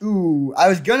just... Ooh, I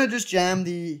was going to just jam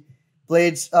the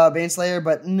Blades Baneslayer,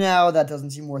 but now that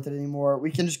doesn't seem worth it anymore. We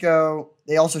can just go...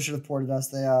 They also should have ported us.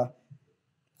 They,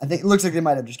 I think it looks like they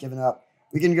might have just given up.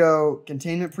 We can go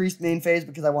Containment Priest main phase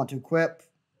because I want to equip.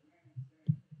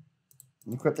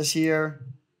 Equip this here.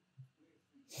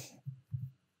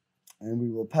 And we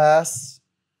will pass.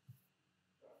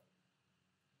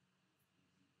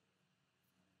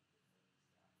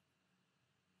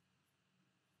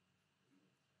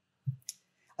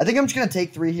 I think I'm just going to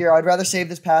take 3 here. I'd rather save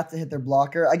this path to hit their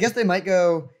blocker. I guess they might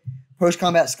go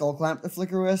post-combat Skull Clamp the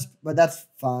Flicker Wisp, but that's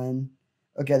fine.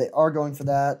 Okay, they are going for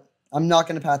that. I'm not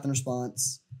going to path in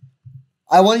response.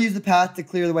 I want to use the path to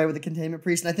clear the way with the Containment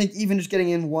Priest, and I think even just getting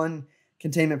in 1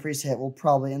 Containment Priest hit will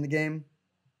probably end the game.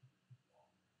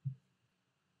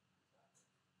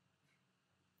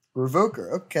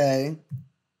 Revoker, okay.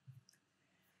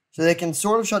 So they can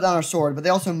sort of shut down our sword, but they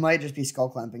also might just be Skull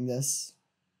Clamping this.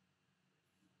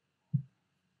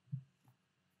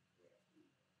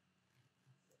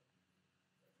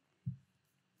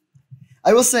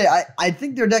 I will say, I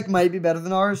think their deck might be better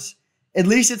than ours. At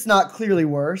least it's not clearly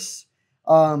worse.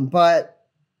 But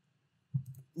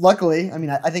luckily, I mean,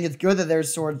 I think it's good that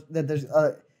there's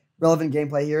relevant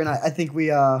gameplay here, and I think we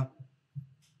have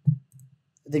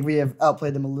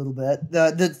outplayed them a little bit.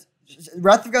 The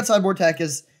Wrath of God sideboard tech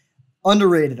is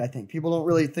underrated, I think. People don't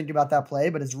really think about that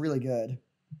play, but it's really good.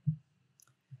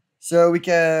 So we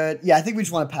could, yeah, I think we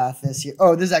just want to path this here.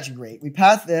 Oh, this is actually great. We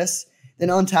path this, then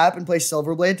untap and play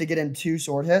Silverblade to get in 2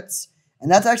 sword hits.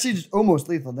 And that's actually just almost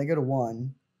lethal. They go to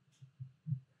 1.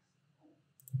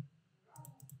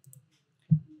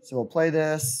 So we'll play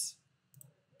this.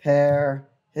 Pair.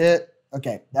 Hit.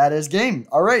 Okay, that is game.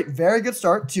 All right, very good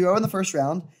start. 2-0 in the first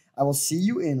round. I will see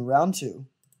you in round 2.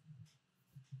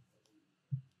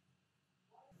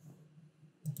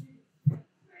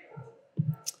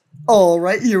 All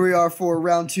right, here we are for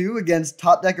round 2 against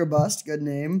Top Deck or Bust. Good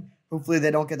name. Hopefully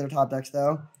they don't get their top decks,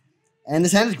 though. And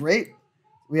this hand is great.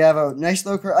 We have a nice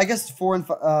low card. I guess 4 and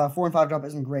 5 drop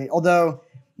isn't great. Although,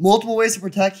 multiple ways to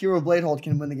protect Hero Bladehold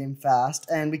can win the game fast.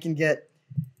 And we can get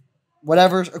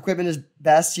whatever equipment is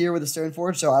best here with the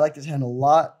Stoneforge. So I like this hand a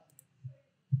lot.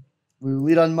 We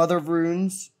lead on Mother of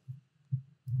Runes.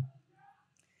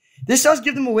 This does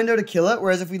give them a window to kill it.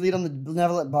 Whereas if we lead on the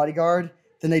Benevolent Bodyguard,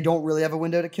 then they don't really have a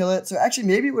window to kill it. So actually,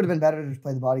 maybe it would have been better to just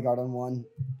play the Bodyguard on 1.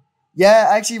 Yeah,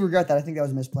 I actually regret that. I think that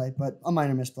was a misplay, but a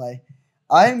minor misplay.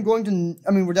 I'm going to,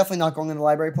 we're definitely not going in the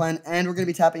library plan, and we're going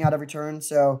to be tapping out every turn,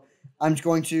 so I'm just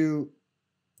going to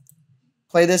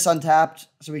play this untapped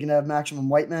so we can have maximum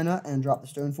white mana and drop the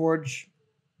Stoneforge.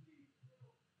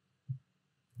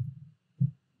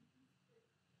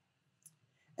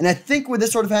 And I think with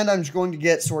this sort of hand, I'm just going to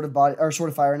get Sword of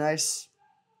Fire and Ice.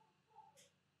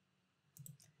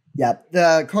 Yeah,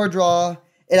 the card draw,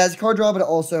 it has a card draw, but it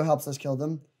also helps us kill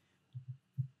them.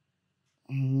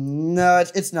 No,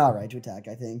 it's not right to attack,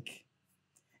 I think.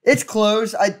 It's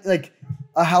close.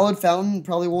 A Hallowed Fountain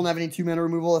probably won't have any 2-mana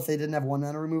removal if they didn't have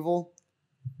 1-mana removal.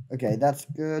 Okay, that's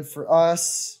good for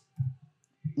us.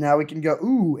 Now we can go,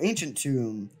 ooh, Ancient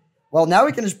Tomb. Well, now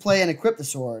we can just play and equip the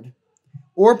sword.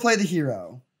 Or play the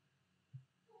hero.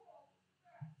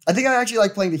 I think I actually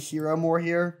like playing the hero more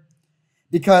here.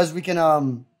 Because we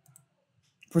can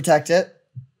protect it.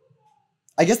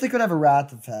 I guess they could have a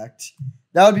Wrath effect.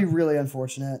 That would be really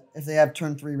unfortunate if they have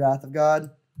turn 3 Wrath of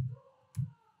God.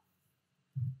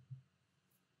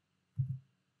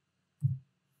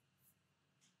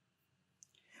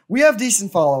 We have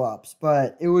decent follow-ups,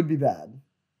 but it would be bad.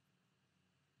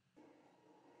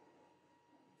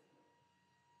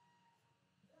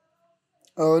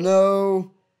 Oh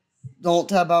no. Don't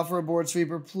tap out for a board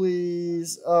sweeper,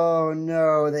 please. Oh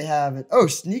no, they have it. Oh,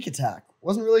 sneak attack.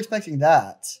 Wasn't really expecting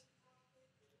that.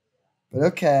 But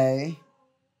okay.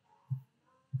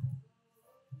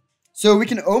 So we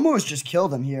can almost just kill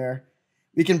them here.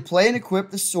 We can play and equip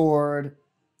the sword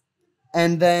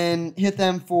and then hit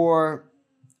them for...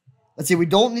 Let's see, we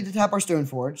don't need to tap our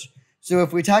Stoneforge. So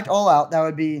if we attacked all out, that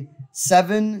would be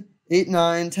 7, 8,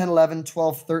 9, 10, 11,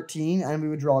 12, 13, and we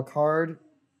would draw a card.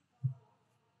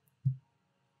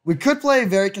 We could play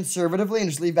very conservatively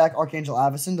and just leave back Archangel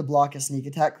Avacyn to block a sneak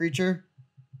attack creature.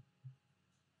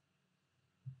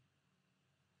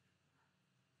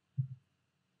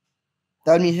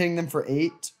 That would mean hitting them for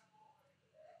 8.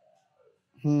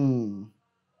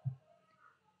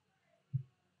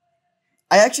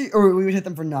 Or we would hit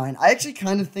them for 9. I actually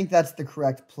kind of think that's the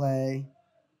correct play.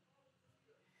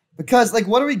 Because,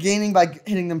 what are we gaining by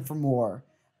hitting them for more?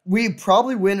 We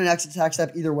probably win an X attack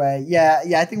step either way. Yeah,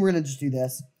 I think we're going to just do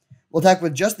this. We'll attack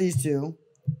with just these 2.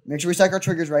 Make sure we stack our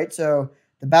triggers right. So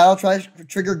the battle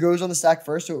trigger goes on the stack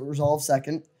first, so it resolves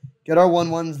second. Get our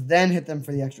 1/1s, then hit them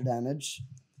for the extra damage.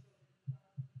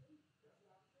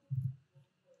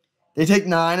 They take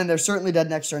 9, and they're certainly dead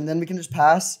next turn. Then we can just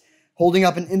pass, holding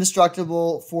up an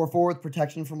indestructible 4/4 with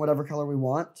protection from whatever color we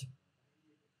want.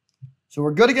 So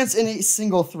we're good against any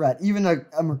single threat, even a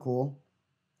Emrakul.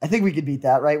 I think we could beat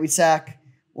that, right? We sack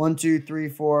 1, 2, 3,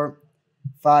 4,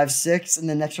 5, 6, and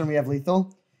then next turn we have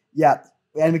lethal. Yeah,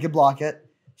 and we could block it.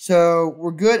 So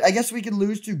we're good. I guess we could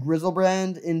lose to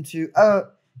Grizzlebrand into...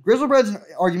 Grizzlebrand's an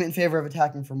argument in favor of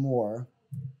attacking for more.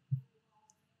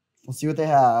 We'll see what they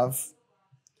have.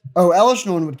 Oh, Elish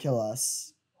Norn would kill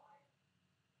us.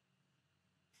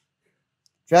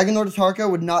 Dragon Lord Atarka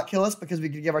would not kill us because we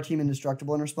could give our team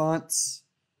indestructible in response.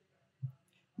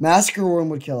 Massacre Worm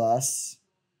would kill us.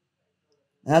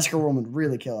 Massacre Worm would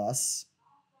really kill us.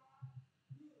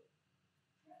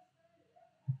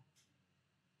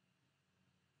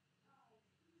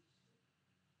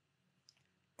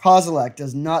 Kozilek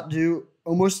does not do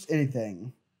almost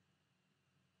anything.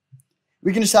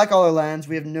 We can just sack all our lands.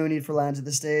 We have no need for lands at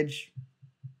this stage.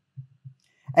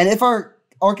 And if our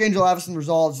Archangel Avacyn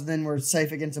resolves, then we're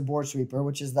safe against a board sweeper,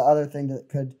 which is the other thing that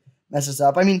could mess us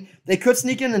up. They could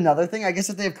sneak in another thing. I guess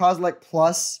if they have Kozilek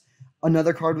plus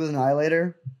another card with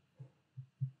Annihilator.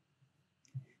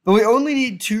 But we only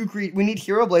need 2 creatures. We need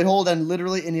Hero Bladehold and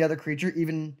literally any other creature,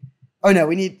 even... Oh, no,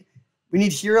 we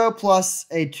need Hero plus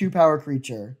a 2-power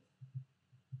creature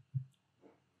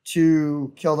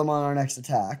to kill them on our next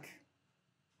attack.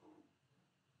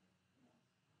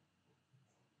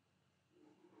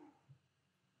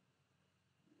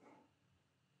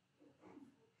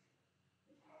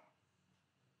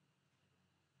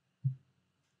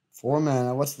 4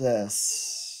 mana. What's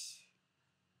this?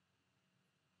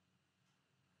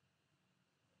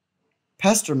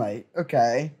 Pestermite.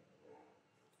 Okay.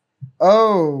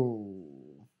 Oh.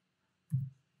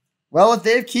 Well, if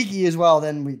they have Kiki as well,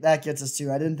 then that gets us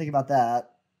 2. I didn't think about that.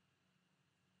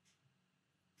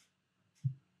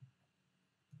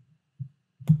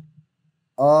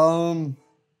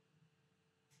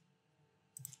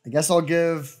 I guess I'll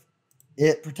give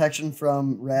it protection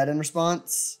from red in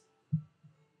response.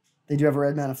 They do have a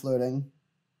red mana floating.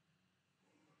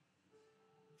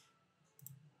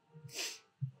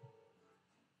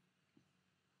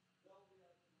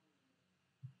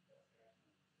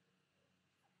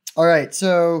 All right,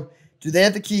 so do they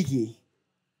have the Kiki?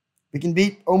 We can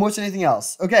beat almost anything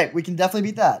else. Okay, we can definitely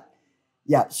beat that.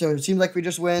 Yeah, so it seems like we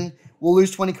just win. We'll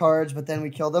lose 20 cards, but then we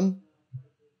kill them.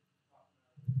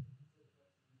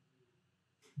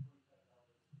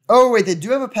 Oh, wait, they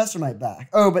do have a Pestermite back.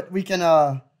 Oh, but we can,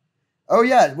 oh,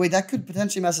 yeah, wait, that could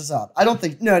potentially mess us up. I don't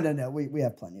think, no, we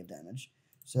have plenty of damage.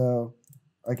 So,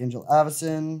 Archangel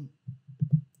Avacyn.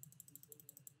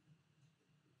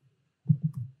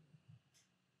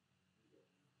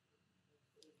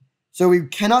 So we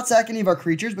cannot sack any of our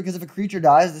creatures because if a creature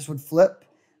dies, this would flip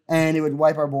and it would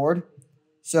wipe our board.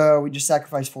 So we just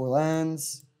sacrifice 4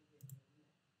 lands.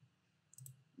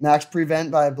 Max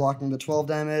prevent by blocking the 12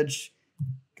 damage.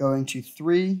 Going to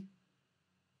 3.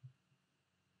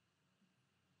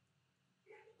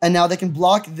 And now they can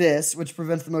block this, which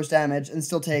prevents the most damage, and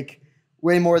still take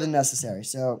way more than necessary.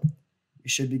 So we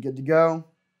should be good to go.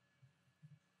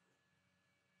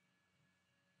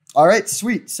 All right,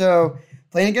 sweet. So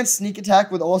playing against Sneak Attack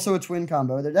with also a twin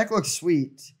combo. Their deck looks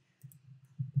sweet.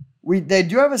 They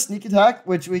do have a Sneak Attack,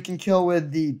 which we can kill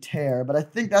with the Tear, but I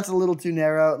think that's a little too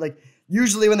narrow. Like,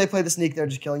 usually when they play the Sneak, they're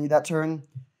just killing you that turn.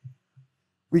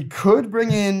 We could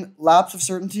bring in Lapse of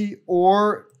Certainty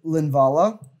or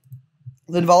Linvala.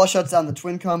 Linvala shuts down the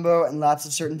twin combo, and Lapse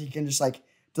of Certainty can just, like,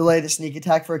 delay the Sneak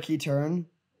Attack for a key turn.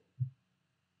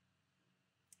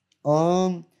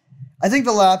 I think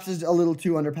the Lapse is a little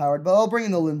too underpowered, but I'll bring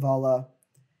in the Linvala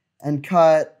and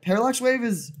cut. Parallax Wave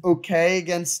is okay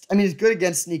against, I mean, it's good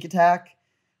against Sneak Attack,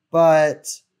 but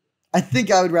I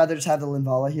think I would rather just have the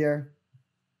Linvala here.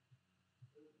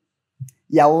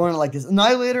 Yeah, we'll run it like this.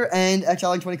 Annihilator and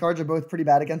exiling 20 cards are both pretty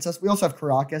bad against us. We also have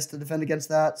Caracas to defend against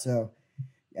that, so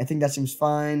I think that seems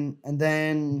fine. And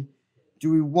then, do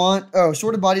we want... Oh,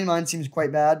 Sword of Body and Mind seems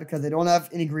quite bad because they don't have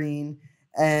any green,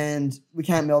 and we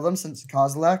can't mill them since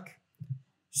Kozilek.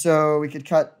 So we could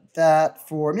cut that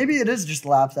for... Maybe it is just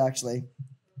Lapse, actually.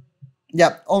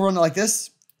 Yep, I'll run it like this.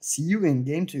 See you in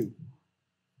Game 2.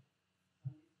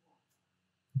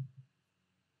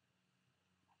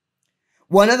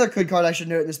 One other good card I should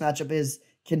note in this matchup is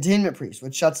Containment Priest,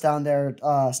 which shuts down their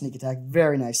Sneak Attack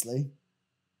very nicely.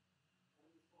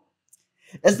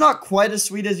 It's not quite as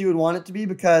sweet as you would want it to be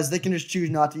because they can just choose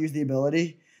not to use the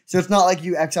ability. So it's not like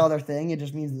you exile their thing. It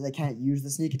just means that they can't use the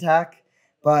Sneak Attack,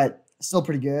 but still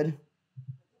pretty good.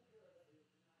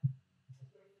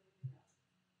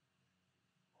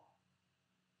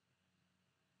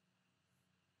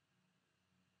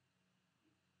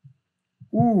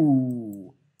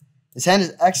 Ooh. This hand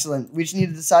is excellent. We just need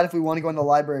to decide if we want to go in the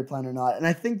library plan or not. And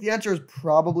I think the answer is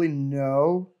probably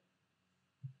no.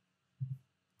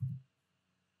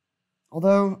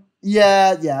 Although,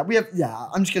 yeah,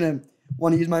 I'm just going to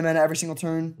want to use my mana every single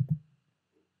turn.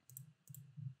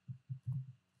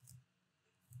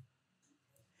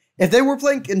 If they were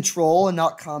playing control and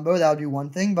not combo, that would be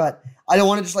one thing. But I don't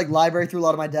want to just like library through a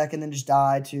lot of my deck and then just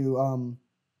die to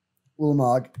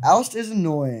Ulamog. Oust is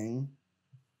annoying.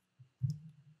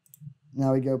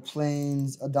 Now we go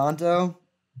Plains Adanto.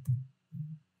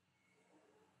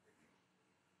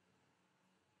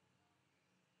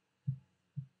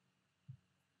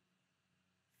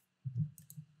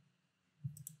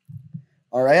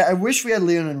 All right, I wish we had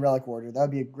Leon and Relic Warrior. That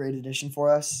would be a great addition for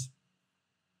us.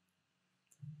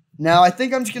 Now, I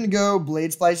think I'm just going to go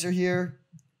Blade Splicer here.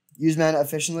 Use mana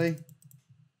efficiently.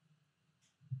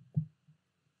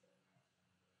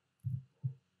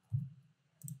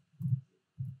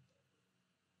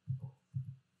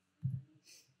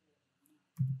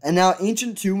 And now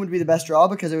Ancient Tomb would be the best draw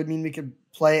because it would mean we could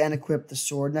play and equip the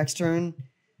sword next turn.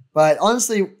 But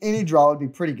honestly, any draw would be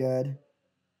pretty good.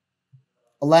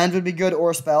 A land would be good or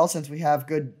a spell since we have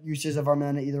good uses of our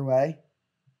mana either way.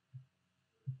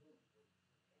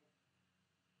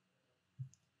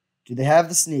 Do they have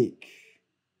the sneak?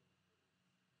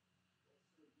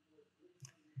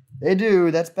 They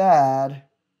do. That's bad.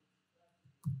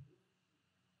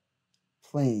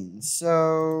 Plains.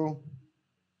 So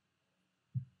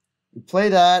we play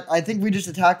that. I think we just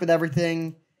attack with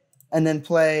everything and then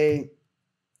play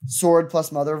Sword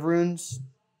plus Mother of Runes.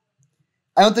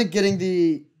 I don't think getting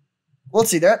the... Well,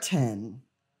 let's see, they're at 10.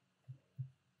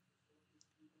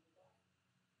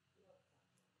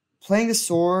 Playing the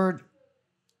Sword...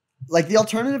 Like, the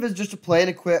alternative is just to play and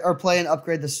equip or play and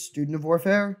upgrade the Student of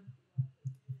Warfare.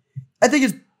 I think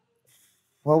it's...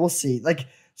 Well, we'll see. Like,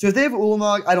 so if they have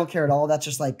Ulamog, I don't care at all. That's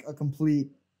just like a complete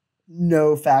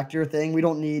no factor thing. We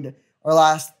don't need our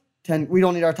last 10... We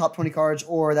don't need our top 20 cards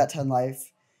or that 10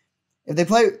 life. If they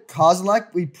play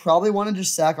Kozilek, we probably want to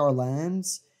just sack our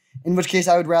lands. In which case,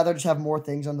 I would rather just have more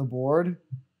things on the board.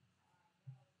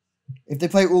 If they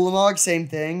play Ulamog, same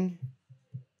thing.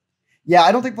 Yeah,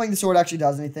 I don't think playing the Sword actually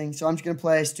does anything, so I'm just going to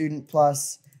play Student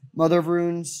plus Mother of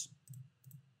Runes.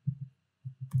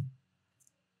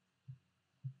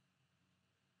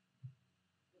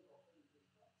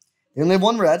 They only have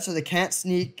 1 red, so they can't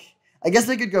sneak. I guess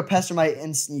they could go Pestermite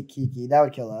and sneak Kiki. That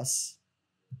would kill us.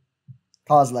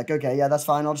 Kozilek. Okay, yeah, that's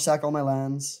fine. I'll just sack all my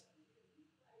lands.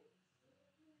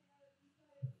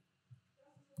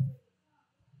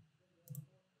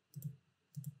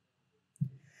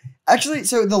 Actually,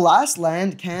 so the last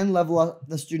land can level up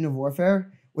the Student of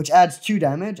Warfare, which adds 2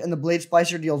 damage, and the Blade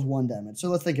Splicer deals 1 damage. So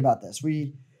let's think about this.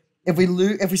 If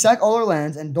we sack all our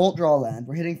lands and don't draw a land,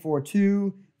 we're hitting for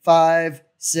 2, 5,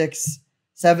 6,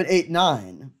 7, 8,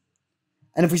 9.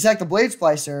 And if we sack the Blade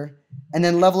Splicer and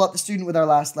then level up the Student with our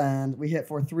last land, we hit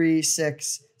for 3,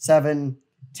 6, 7,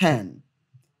 10.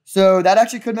 So that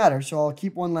actually could matter. So I'll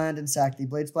keep 1 land and sack the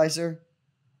Blade Splicer.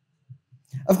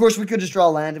 Of course, we could just draw a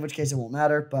land, in which case it won't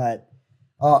matter, but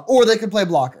or they could play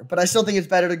blocker. But I still think it's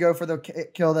better to go for the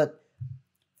kill that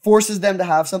forces them to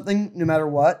have something, no matter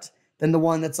what, than the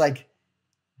one that's like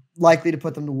likely to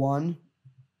put them to 1.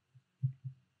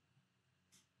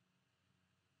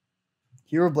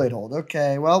 Hero Blade Hold.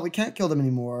 Okay, well, we can't kill them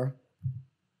anymore.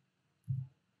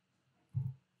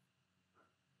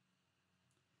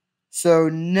 So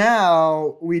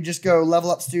now we just go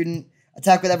level up Student,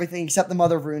 attack with everything except the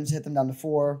Mother of Runes, hit them down to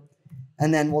 4.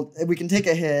 And then we can take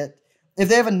a hit. If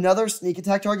they have another sneak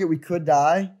attack target, we could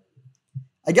die.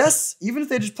 I guess even if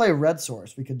they just play a red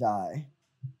source, we could die.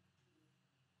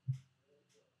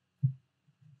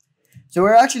 So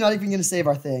we're actually not even going to save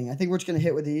our thing. I think we're just going to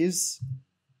hit with these.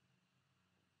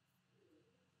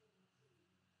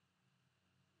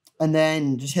 And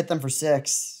then just hit them for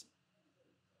 6.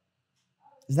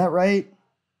 Is that right?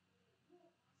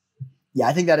 Yeah,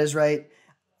 I think that is right.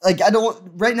 Like,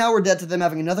 right now we're dead to them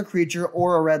having another creature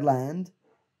or a red land.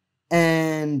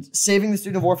 And saving the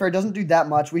Student of Warfare doesn't do that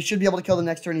much. We should be able to kill them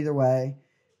next turn either way.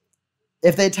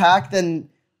 If they attack, then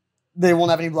they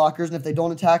won't have any blockers. And if they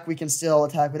don't attack, we can still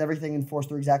attack with everything and force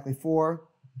through exactly 4.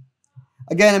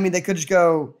 Again, I mean, they could just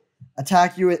go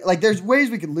attack you. Like, there's ways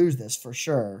we could lose this for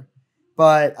sure.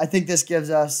 But I think this gives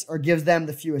them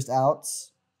the fewest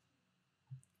outs.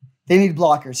 They need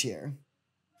blockers here,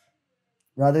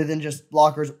 rather than just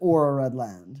blockers or a red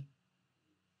land.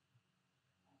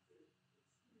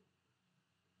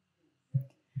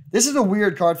 This is a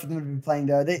weird card for them to be playing,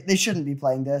 though. They shouldn't be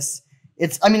playing this.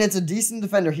 It's a decent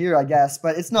defender here, I guess,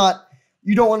 but it's not...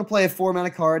 You don't want to play a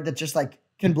 4-mana card that just, like,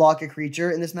 can block a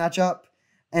creature in this matchup,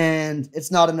 and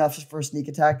it's not enough for a sneak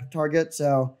attack target,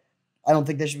 so I don't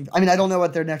think they should... I mean, I don't know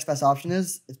what their next best option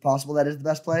is. It's possible that is the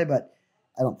best play, but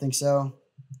I don't think so.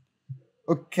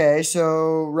 Okay,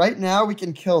 so right now we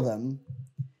can kill them.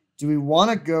 Do we want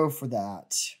to go for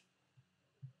that?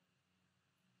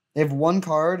 They have 1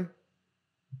 card.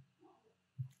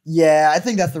 Yeah, I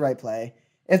think that's the right play.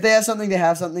 If they have something,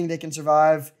 they can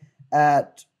survive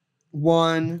at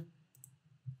 1.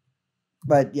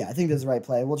 But yeah, I think that's the right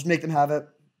play. We'll just make them have it.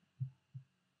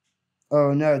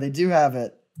 Oh no, they do have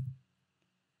it.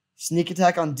 Sneak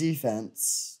attack on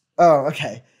defense. Oh,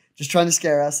 okay. Just trying to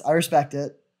scare us. I respect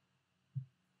it.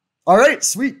 All right,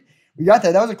 sweet. We got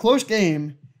that. That was a close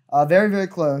game. Very, very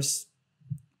close.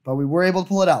 But we were able to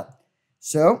pull it out.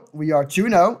 So we are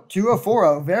 2-0,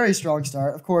 2-0-4-0. Very strong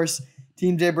start. Of course,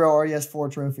 Team J-Bro already has 4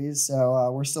 trophies,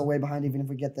 so we're still way behind even if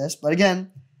we get this. But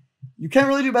again, you can't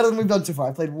really do better than we've done so far.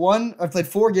 I've played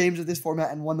 4 games of this format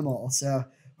and won them all. So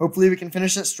hopefully we can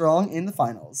finish it strong in the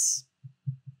finals.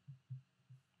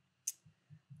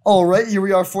 All right, here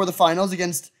we are for the finals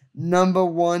against number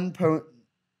one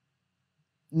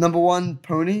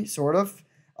pony, sort of.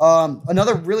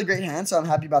 Another really great hand, so I'm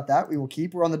happy about that. We will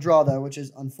keep. We're on the draw, though, which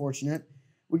is unfortunate.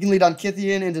 We can lead on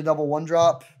Kythian into double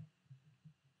 1-drop.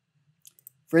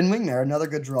 Friend Wingmare, another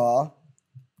good draw.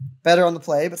 Better on the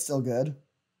play, but still good.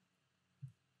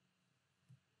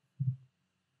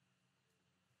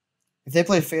 If they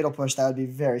play Fatal Push, that would be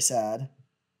very sad.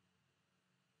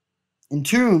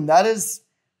 Entomb, that is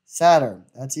Sadder.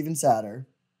 That's even sadder.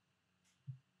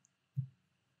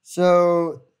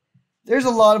 So there's a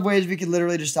lot of ways we could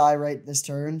literally just die right this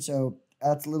turn. So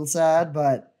that's a little sad,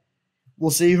 but we'll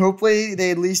see. Hopefully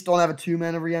they at least don't have a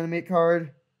 2-mana reanimate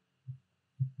card.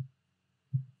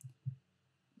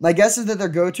 My guess is that their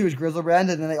go-to is Grizzlebrand,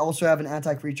 and then they also have an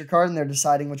anti-creature card, and they're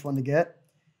deciding which one to get.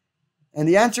 And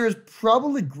the answer is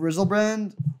probably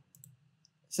Grizzlebrand.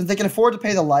 Since they can afford to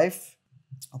pay the life,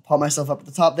 I'll pop myself up at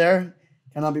the top there.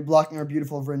 Cannot be blocking our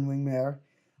beautiful Vrynwing mare.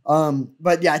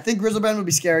 But yeah, I think Grizzlebrand would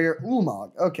be scarier.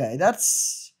 Ulamog. Okay,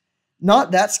 that's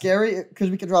not that scary because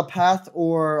we could draw Path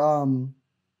or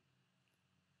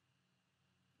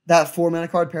that 4-mana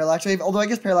card, Parallax Wave. Although I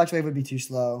guess Parallax Wave would be too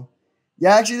slow.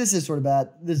 Yeah, actually, this is sort of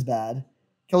bad. This is bad.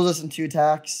 Kills us in 2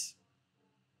 attacks.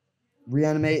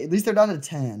 Reanimate. At least they're down to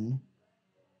 10.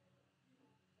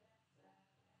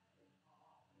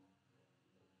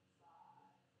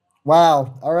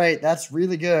 Wow. All right. That's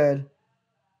really good.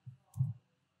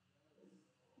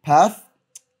 Path.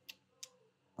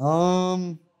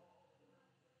 I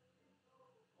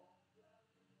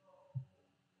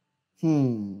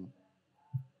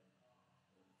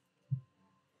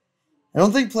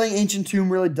don't think playing Ancient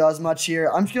Tomb really does much here.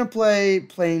 I'm just going to play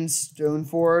plain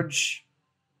Stoneforge.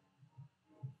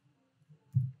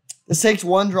 This takes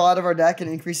 1 draw out of our deck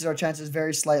and increases our chances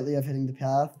very slightly of hitting the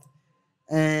path.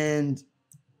 And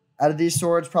out of these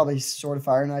swords, probably Sword of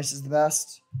Fire and Ice is the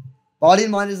best. Body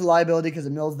and Mind is a liability because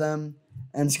it mills them.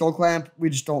 And Skull Clamp, we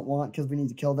just don't want because we need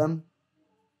to kill them.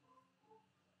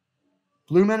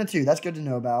 Blue mana 2, that's good to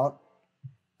know about.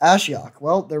 Ashiok,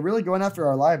 well, they're really going after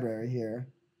our library here.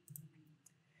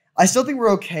 I still think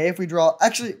we're okay if we draw...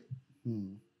 Actually,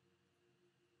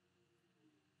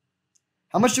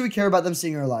 how much do we care about them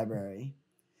seeing our library?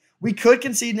 We could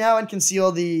concede now and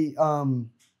conceal the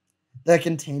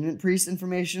Containment Priest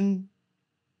information.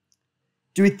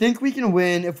 Do we think we can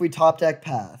win if we top deck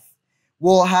Path?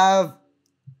 We'll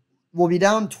be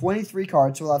down 23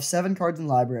 cards, so we'll have 7 cards in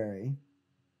library.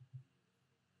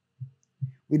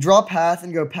 We draw Path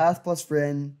and go Path plus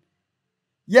Vryn.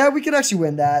 Yeah, we could actually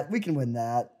win that. We can win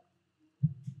that.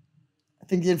 I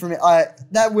think the information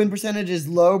that win percentage is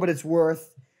low, but it's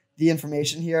worth the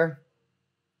information here.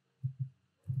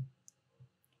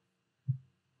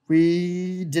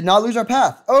 We did not lose our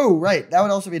Path. Oh, right. That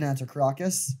would also be an answer,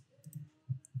 Caracas.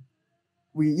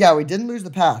 We didn't lose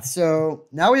the Path. So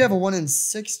now we have a 1 in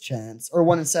 6 chance, or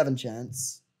 1 in 7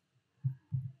 chance.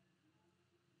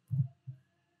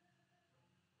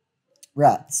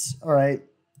 Rats. All right.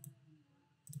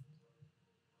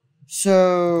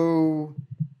 So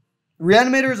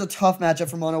Reanimator is a tough matchup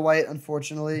for Mono White,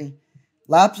 unfortunately.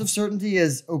 Lapse of Certainty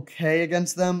is okay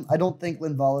against them. I don't think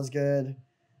Linval is good.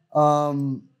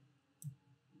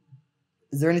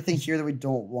 Is there anything here that we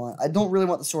don't want? I don't really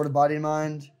want the Sword of Body and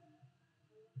Mind.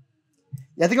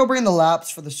 Yeah, I think I'll bring in the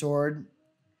Lapse for the Sword.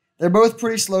 They're both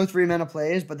pretty slow 3-mana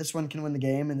plays, but this one can win the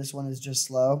game, and this one is just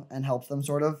slow and helps them,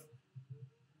 sort of.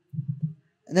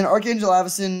 And then Archangel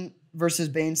Avacyn versus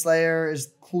Baneslayer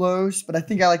is close, but I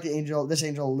think I like this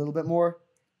angel a little bit more.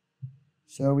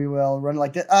 So we will run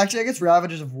like that. Actually, I guess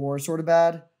Ravagers of War is sort of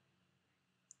bad.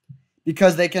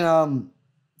 Because they can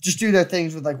just do their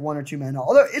things with like 1 or 2 mana.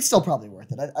 Although it's still probably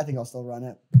worth it. I think I'll still run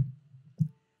it.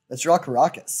 Let's draw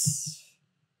Caracas.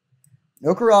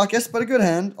 No Caracas, but a good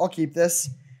hand. I'll keep this.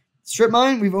 Strip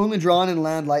Mine, we've only drawn in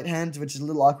land light hands, which is a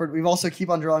little awkward. We've also keep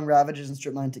on drawing Ravagers and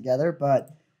Strip Mine together, but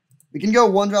we can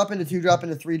go 1-drop into 2-drop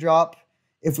into 3-drop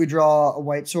if we draw a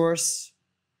white source.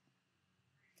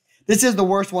 This is the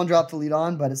worst 1-drop to lead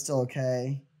on, but it's still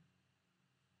okay.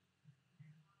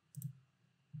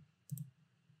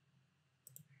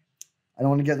 I don't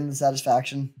want to get them the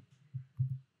satisfaction.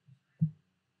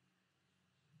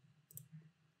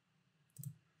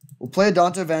 We'll play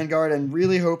Adonto Vanguard and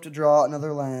really hope to draw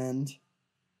another land.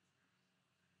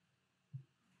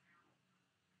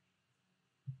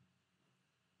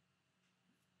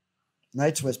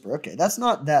 Night's Whisper. Okay, that's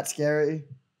not that scary.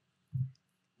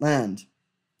 Land.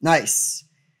 Nice.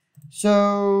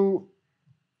 So,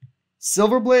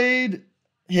 Silverblade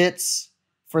hits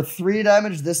for 3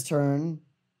 damage this turn.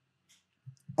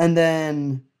 And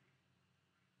then,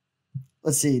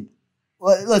 let's see.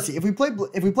 If we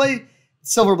play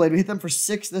Silverblade, we hit them for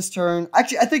 6 this turn.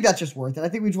 Actually, I think that's just worth it. I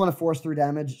think we just want to force through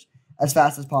damage as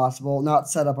fast as possible, not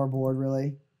set up our board,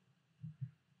 really.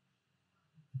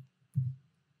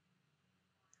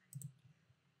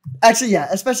 Actually, yeah,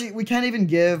 especially, we can't even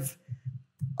give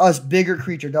us bigger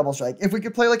creature double strike. If we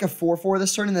could play like a 4/4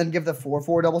 this turn and then give the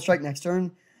 4/4 double strike next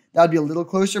turn, that would be a little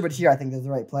closer, but here I think that's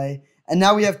the right play. And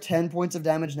now we have 10 points of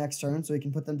damage next turn, so we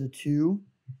can put them to 2.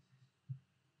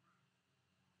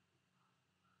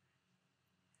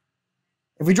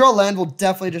 If we draw land, we'll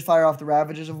definitely just fire off the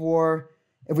Ravages of War.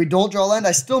 If we don't draw land,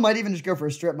 I still might even just go for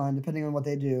a strip mine, depending on what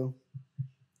they do,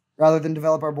 rather than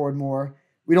develop our board more.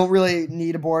 We don't really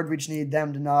need a board. We just need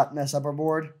them to not mess up our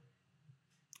board.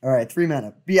 All right, 3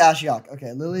 mana. Be Ashiok.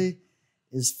 Okay, Lily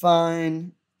is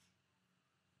fine.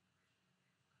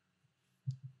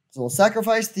 So we'll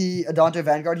sacrifice the Adonto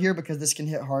Vanguard here because this can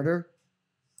hit harder.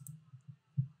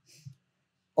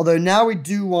 Although now we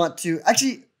do want to...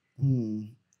 Actually...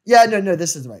 Yeah, no,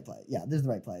 this is the right play. Yeah, this is the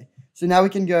right play. So now we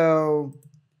can go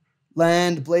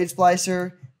land, Blade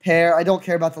Splicer, pair. I don't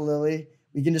care about the Lily.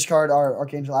 We can discard our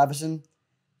Archangel Avacyn.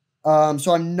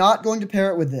 So I'm not going to pair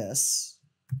it with this.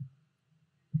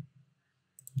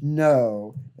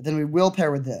 No. But then we will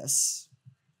pair with this.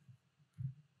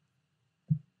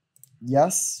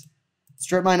 Yes.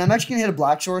 Strip Mine. I'm actually going to hit a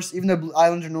Black Source, even though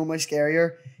islands are normally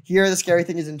scarier. Here, the scary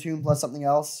thing is Entomb plus something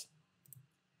else.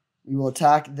 We will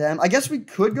attack them. I guess we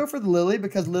could go for the Lily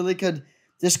because Lily could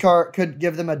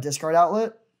give them a discard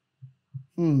outlet.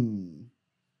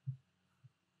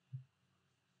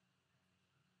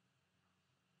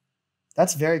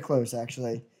 That's very close,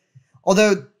 actually.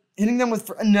 Although, hitting them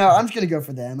with... No, I'm just going to go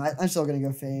for them. I'm still going to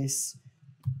go face.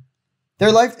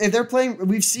 If they're playing...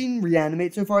 We've seen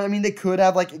Reanimate so far. I mean, they could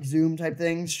have, like, Exhume type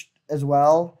things as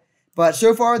well. But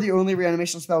so far, the only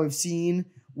Reanimation spell we've seen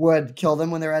would kill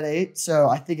them when they're at 8. So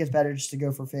I think it's better just to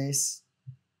go for face.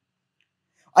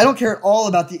 I don't care at all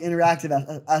about the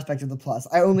interactive aspect of the plus.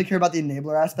 I only care about the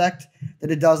enabler aspect, that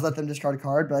it does let them discard a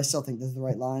card, but I still think this is the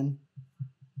right line.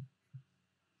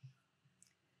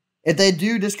 If they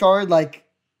do discard, like,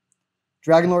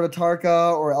 Dragonlord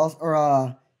Atarka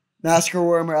or Massacre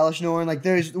Worm or Elish Norn, like,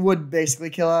 those would basically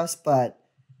kill us, but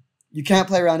you can't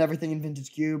play around everything in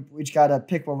Vintage Cube. We just gotta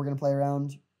pick what we're gonna play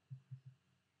around.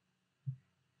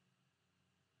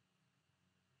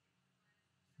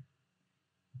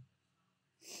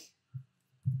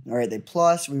 All right, they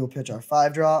plus. We will pitch our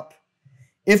 5-drop.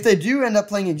 If they do end up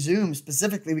playing Exhume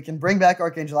specifically, we can bring back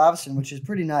Archangel Avacyn, which is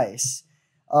pretty nice.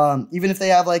 Even if they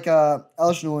have like a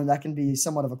Elish Norn, that can be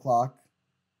somewhat of a clock.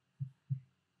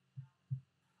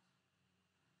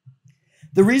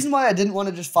 The reason why I didn't want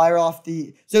to just fire off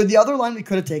the... So the other line we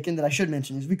could have taken that I should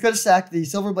mention is we could have sacked the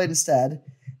Silverblade instead,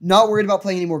 not worried about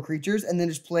playing any more creatures, and then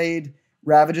just played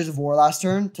Ravages of War last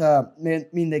turn to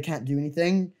mean they can't do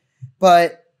anything.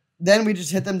 But then we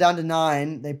just hit them down to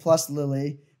 9. They plus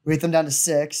Lily. We hit them down to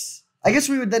 6. I guess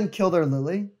we would then kill their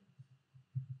Lily.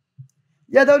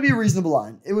 Yeah, that would be a reasonable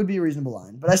line. It would be a reasonable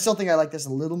line. But I still think I like this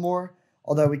a little more,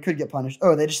 although we could get punished.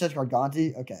 Oh, they just said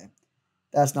Garganti? Okay.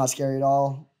 That's not scary at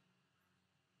all.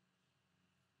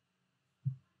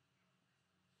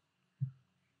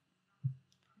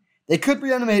 They could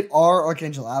reanimate our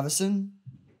Archangel Avacyn,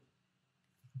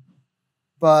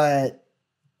 but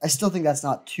I still think that's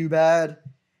not too bad.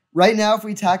 Right now, if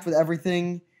we attacked with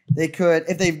everything, they could,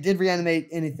 if they did reanimate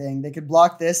anything, they could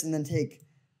block this and then take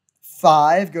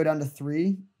 5, go down to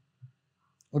 3.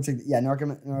 Looks like, yeah,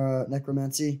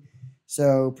 Necromancy.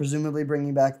 So, presumably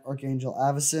bringing back Archangel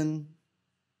Avacyn.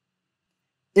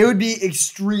 It would be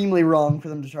extremely wrong for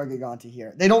them to target Gonti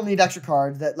here. They don't need extra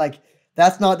cards.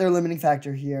 That's not their limiting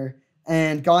factor here.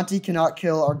 And Gonti cannot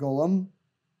kill our Golem.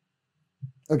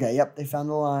 Okay, yep, they found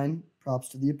the line. Props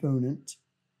to the opponent.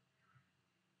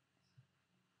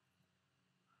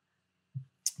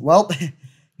 Well,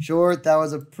 sure, that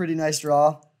was a pretty nice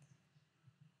draw.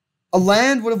 A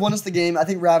land would have won us the game. I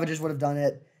think Ravages would have done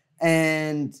it.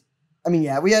 And, I mean,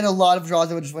 yeah, we had a lot of draws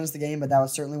that would just win us the game, but that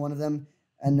was certainly one of them.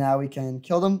 And now we can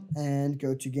kill them and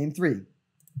go to game 3.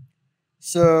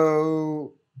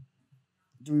 So...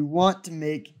 do we want to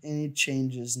make any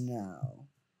changes now?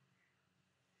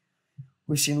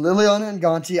 We've seen Liliana and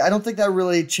Gonti. I don't think that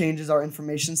really changes our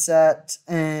information set.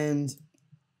 And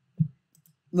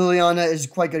Liliana is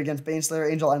quite good against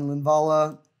Baneslayer, Angel, and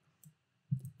Linvala.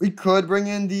 We could bring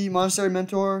in the Monastery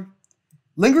Mentor.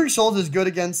 Lingering Souls is good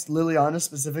against Liliana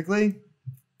specifically.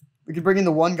 We could bring in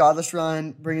the 1 Godless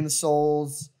Shrine, bring in the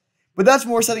Souls. But that's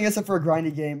more setting us up for a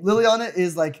grindy game. Liliana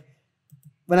is like...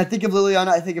 when I think of Liliana,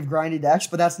 I think of grindy decks,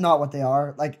 but that's not what they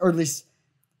are. Like, or at least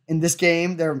in this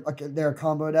game, they're a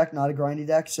combo deck, not a grindy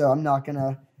deck. So I'm not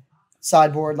gonna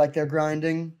sideboard like they're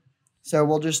grinding. So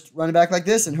we'll just run it back like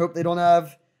this and hope they don't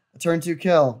have a turn 2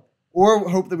 kill, or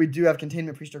hope that we do have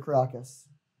Containment Priest or Karakas.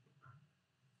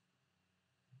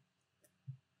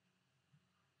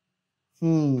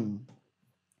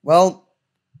 Well,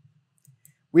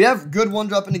 we have good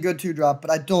 1-drop and a good 2-drop,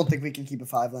 but I don't think we can keep a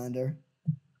 5-lander.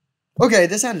 Okay,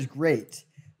 this hand is great.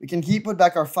 We can put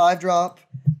back our 5-drop,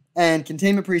 and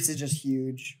Containment Priest is just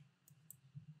huge.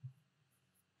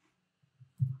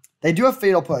 They do have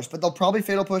Fatal Push, but they'll probably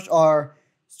Fatal Push our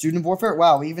Student Warfare.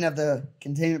 Wow, we even have the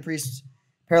Containment Priest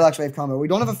Parallax Wave combo. We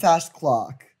don't have a fast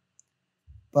clock,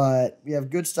 but we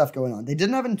have good stuff going on. They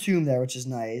didn't have Entomb there, which is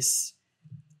nice.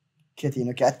 Kithian.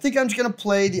 Okay, I think I'm just going to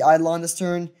play the Eidolon this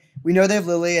turn. We know they have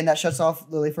Lily, and that shuts off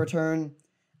Lily for a turn.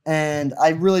 And I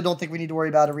really don't think we need to worry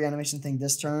about a reanimation thing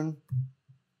this turn.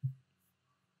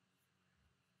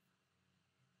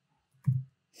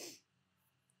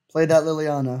 Play that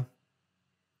Liliana.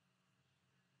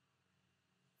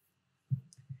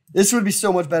 This would be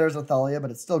so much better as Othalia,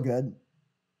 but it's still good.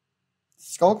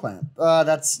 Skull Clamp.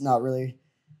 That's not really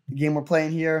the game we're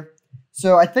playing here.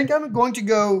 So I think I'm going to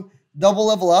go double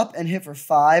level up and hit for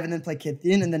 5 and then play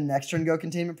Kithian and then next turn go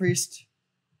Containment Priest.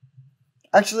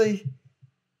 Actually,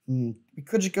 we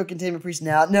could just go Containment Priest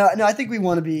now. No, I think we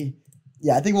want to be...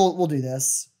 Yeah, I think we'll do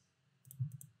this.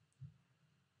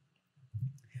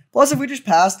 Plus, if we just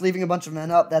passed, leaving a bunch of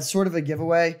men up, that's sort of a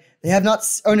giveaway. They have not...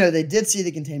 Oh, no, they did see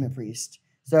the Containment Priest.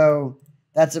 So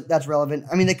that's relevant.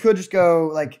 I mean, they could just go,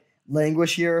 like,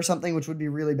 Languish here or something, which would be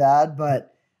really bad,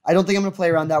 but I don't think I'm going to play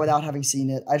around that without having seen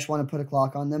it. I just want to put a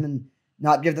clock on them and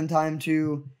not give them time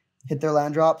to hit their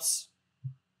land drops.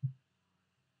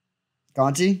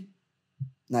 Gonti.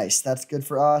 Nice. That's good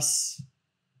for us.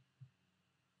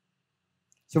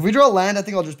 So if we draw land, I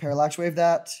think I'll just Parallax Wave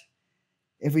that.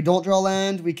 If we don't draw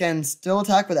land, we can still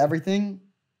attack with everything.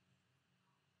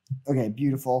 Okay,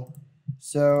 beautiful.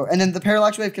 So, and then the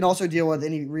Parallax Wave can also deal with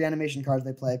any reanimation cards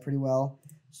they play pretty well.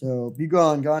 So, be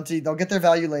gone, Gonti. They'll get their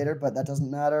value later, but that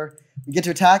doesn't matter. We get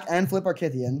to attack and flip our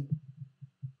Kithian.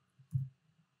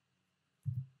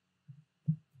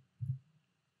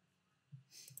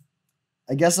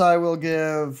 I guess I will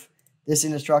give this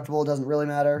Indestructible. Doesn't really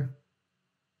matter.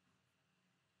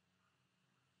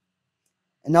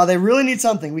 And now they really need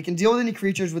something. We can deal with any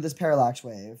creatures with this Parallax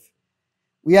Wave.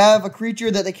 We have a creature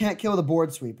that they can't kill with a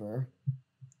Board Sweeper.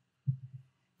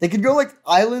 They could go like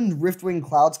Island, Riftwing,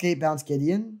 Cloudscape, Bounce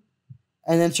Gideon,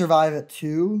 and then survive at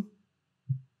 2.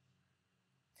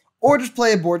 Or just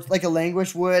play a board, like a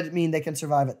Languish would mean they can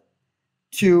survive at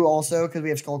 2 also, because we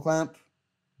have Skull Clamp.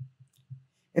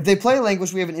 If they play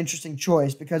Languish, we have an interesting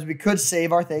choice, because we could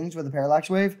save our things with a Parallax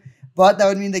Wave, but that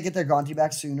would mean they get their Gonti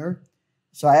back sooner.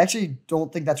 So I actually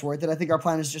don't think that's worth it. I think our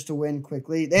plan is just to win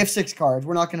quickly. They have 6 cards.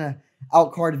 We're not going to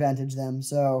out-card advantage them,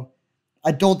 so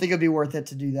I don't think it would be worth it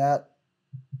to do that.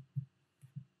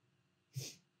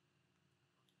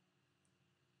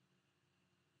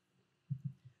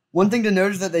 One thing to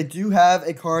note is that they do have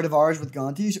a card of ours with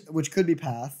Gonti, which could be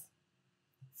Path.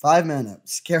 5 mana.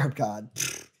 Scarab God.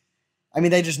 I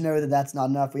mean, they just know that that's not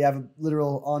enough. We have a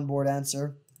literal on-board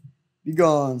answer. Be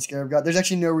gone, Scarab God. There's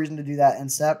actually no reason to do that in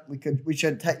SEP. We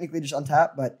should technically just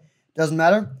untap, but doesn't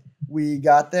matter. We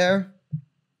got there.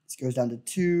 This goes down to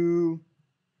 2.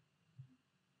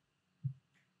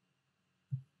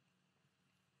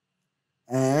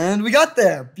 And we got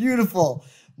there. Beautiful.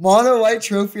 Mono white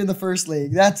trophy in the first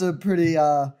league. That's a pretty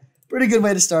good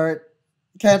way to start.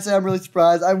 Can't say I'm really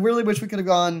surprised. I really wish we could have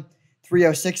gone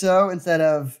 3-0-6-0 instead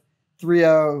of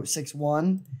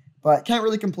 3-0-6-1, but can't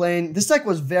really complain. This deck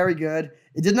was very good.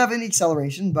 It didn't have any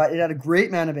acceleration, but it had a great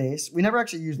mana base. We never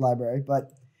actually used library,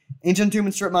 but Ancient Tomb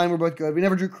and Strip Mine were both good. We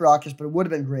never drew Caracas, but it would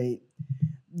have been great.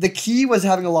 The key was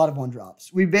having a lot of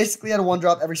 1-drops. We basically had a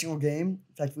 1-drop every single game.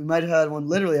 In fact, we might have had one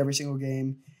literally every single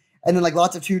game. And then like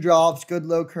lots of 2-drops, good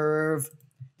low curve.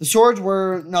 The swords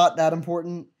were not that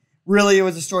important. Really, it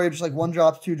was a story of just like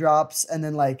 1-drops, 2-drops, and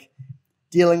then like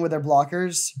dealing with their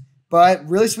blockers. But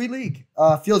really sweet league.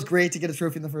 Feels great to get a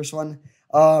trophy in the first one.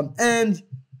 And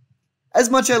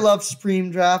as much as I love Supreme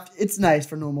Draft, it's nice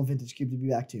for normal Vintage Cube to be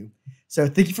back too. So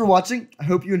thank you for watching. I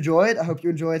hope you enjoyed. I hope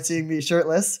you enjoyed seeing me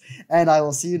shirtless. And I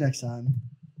will see you next time.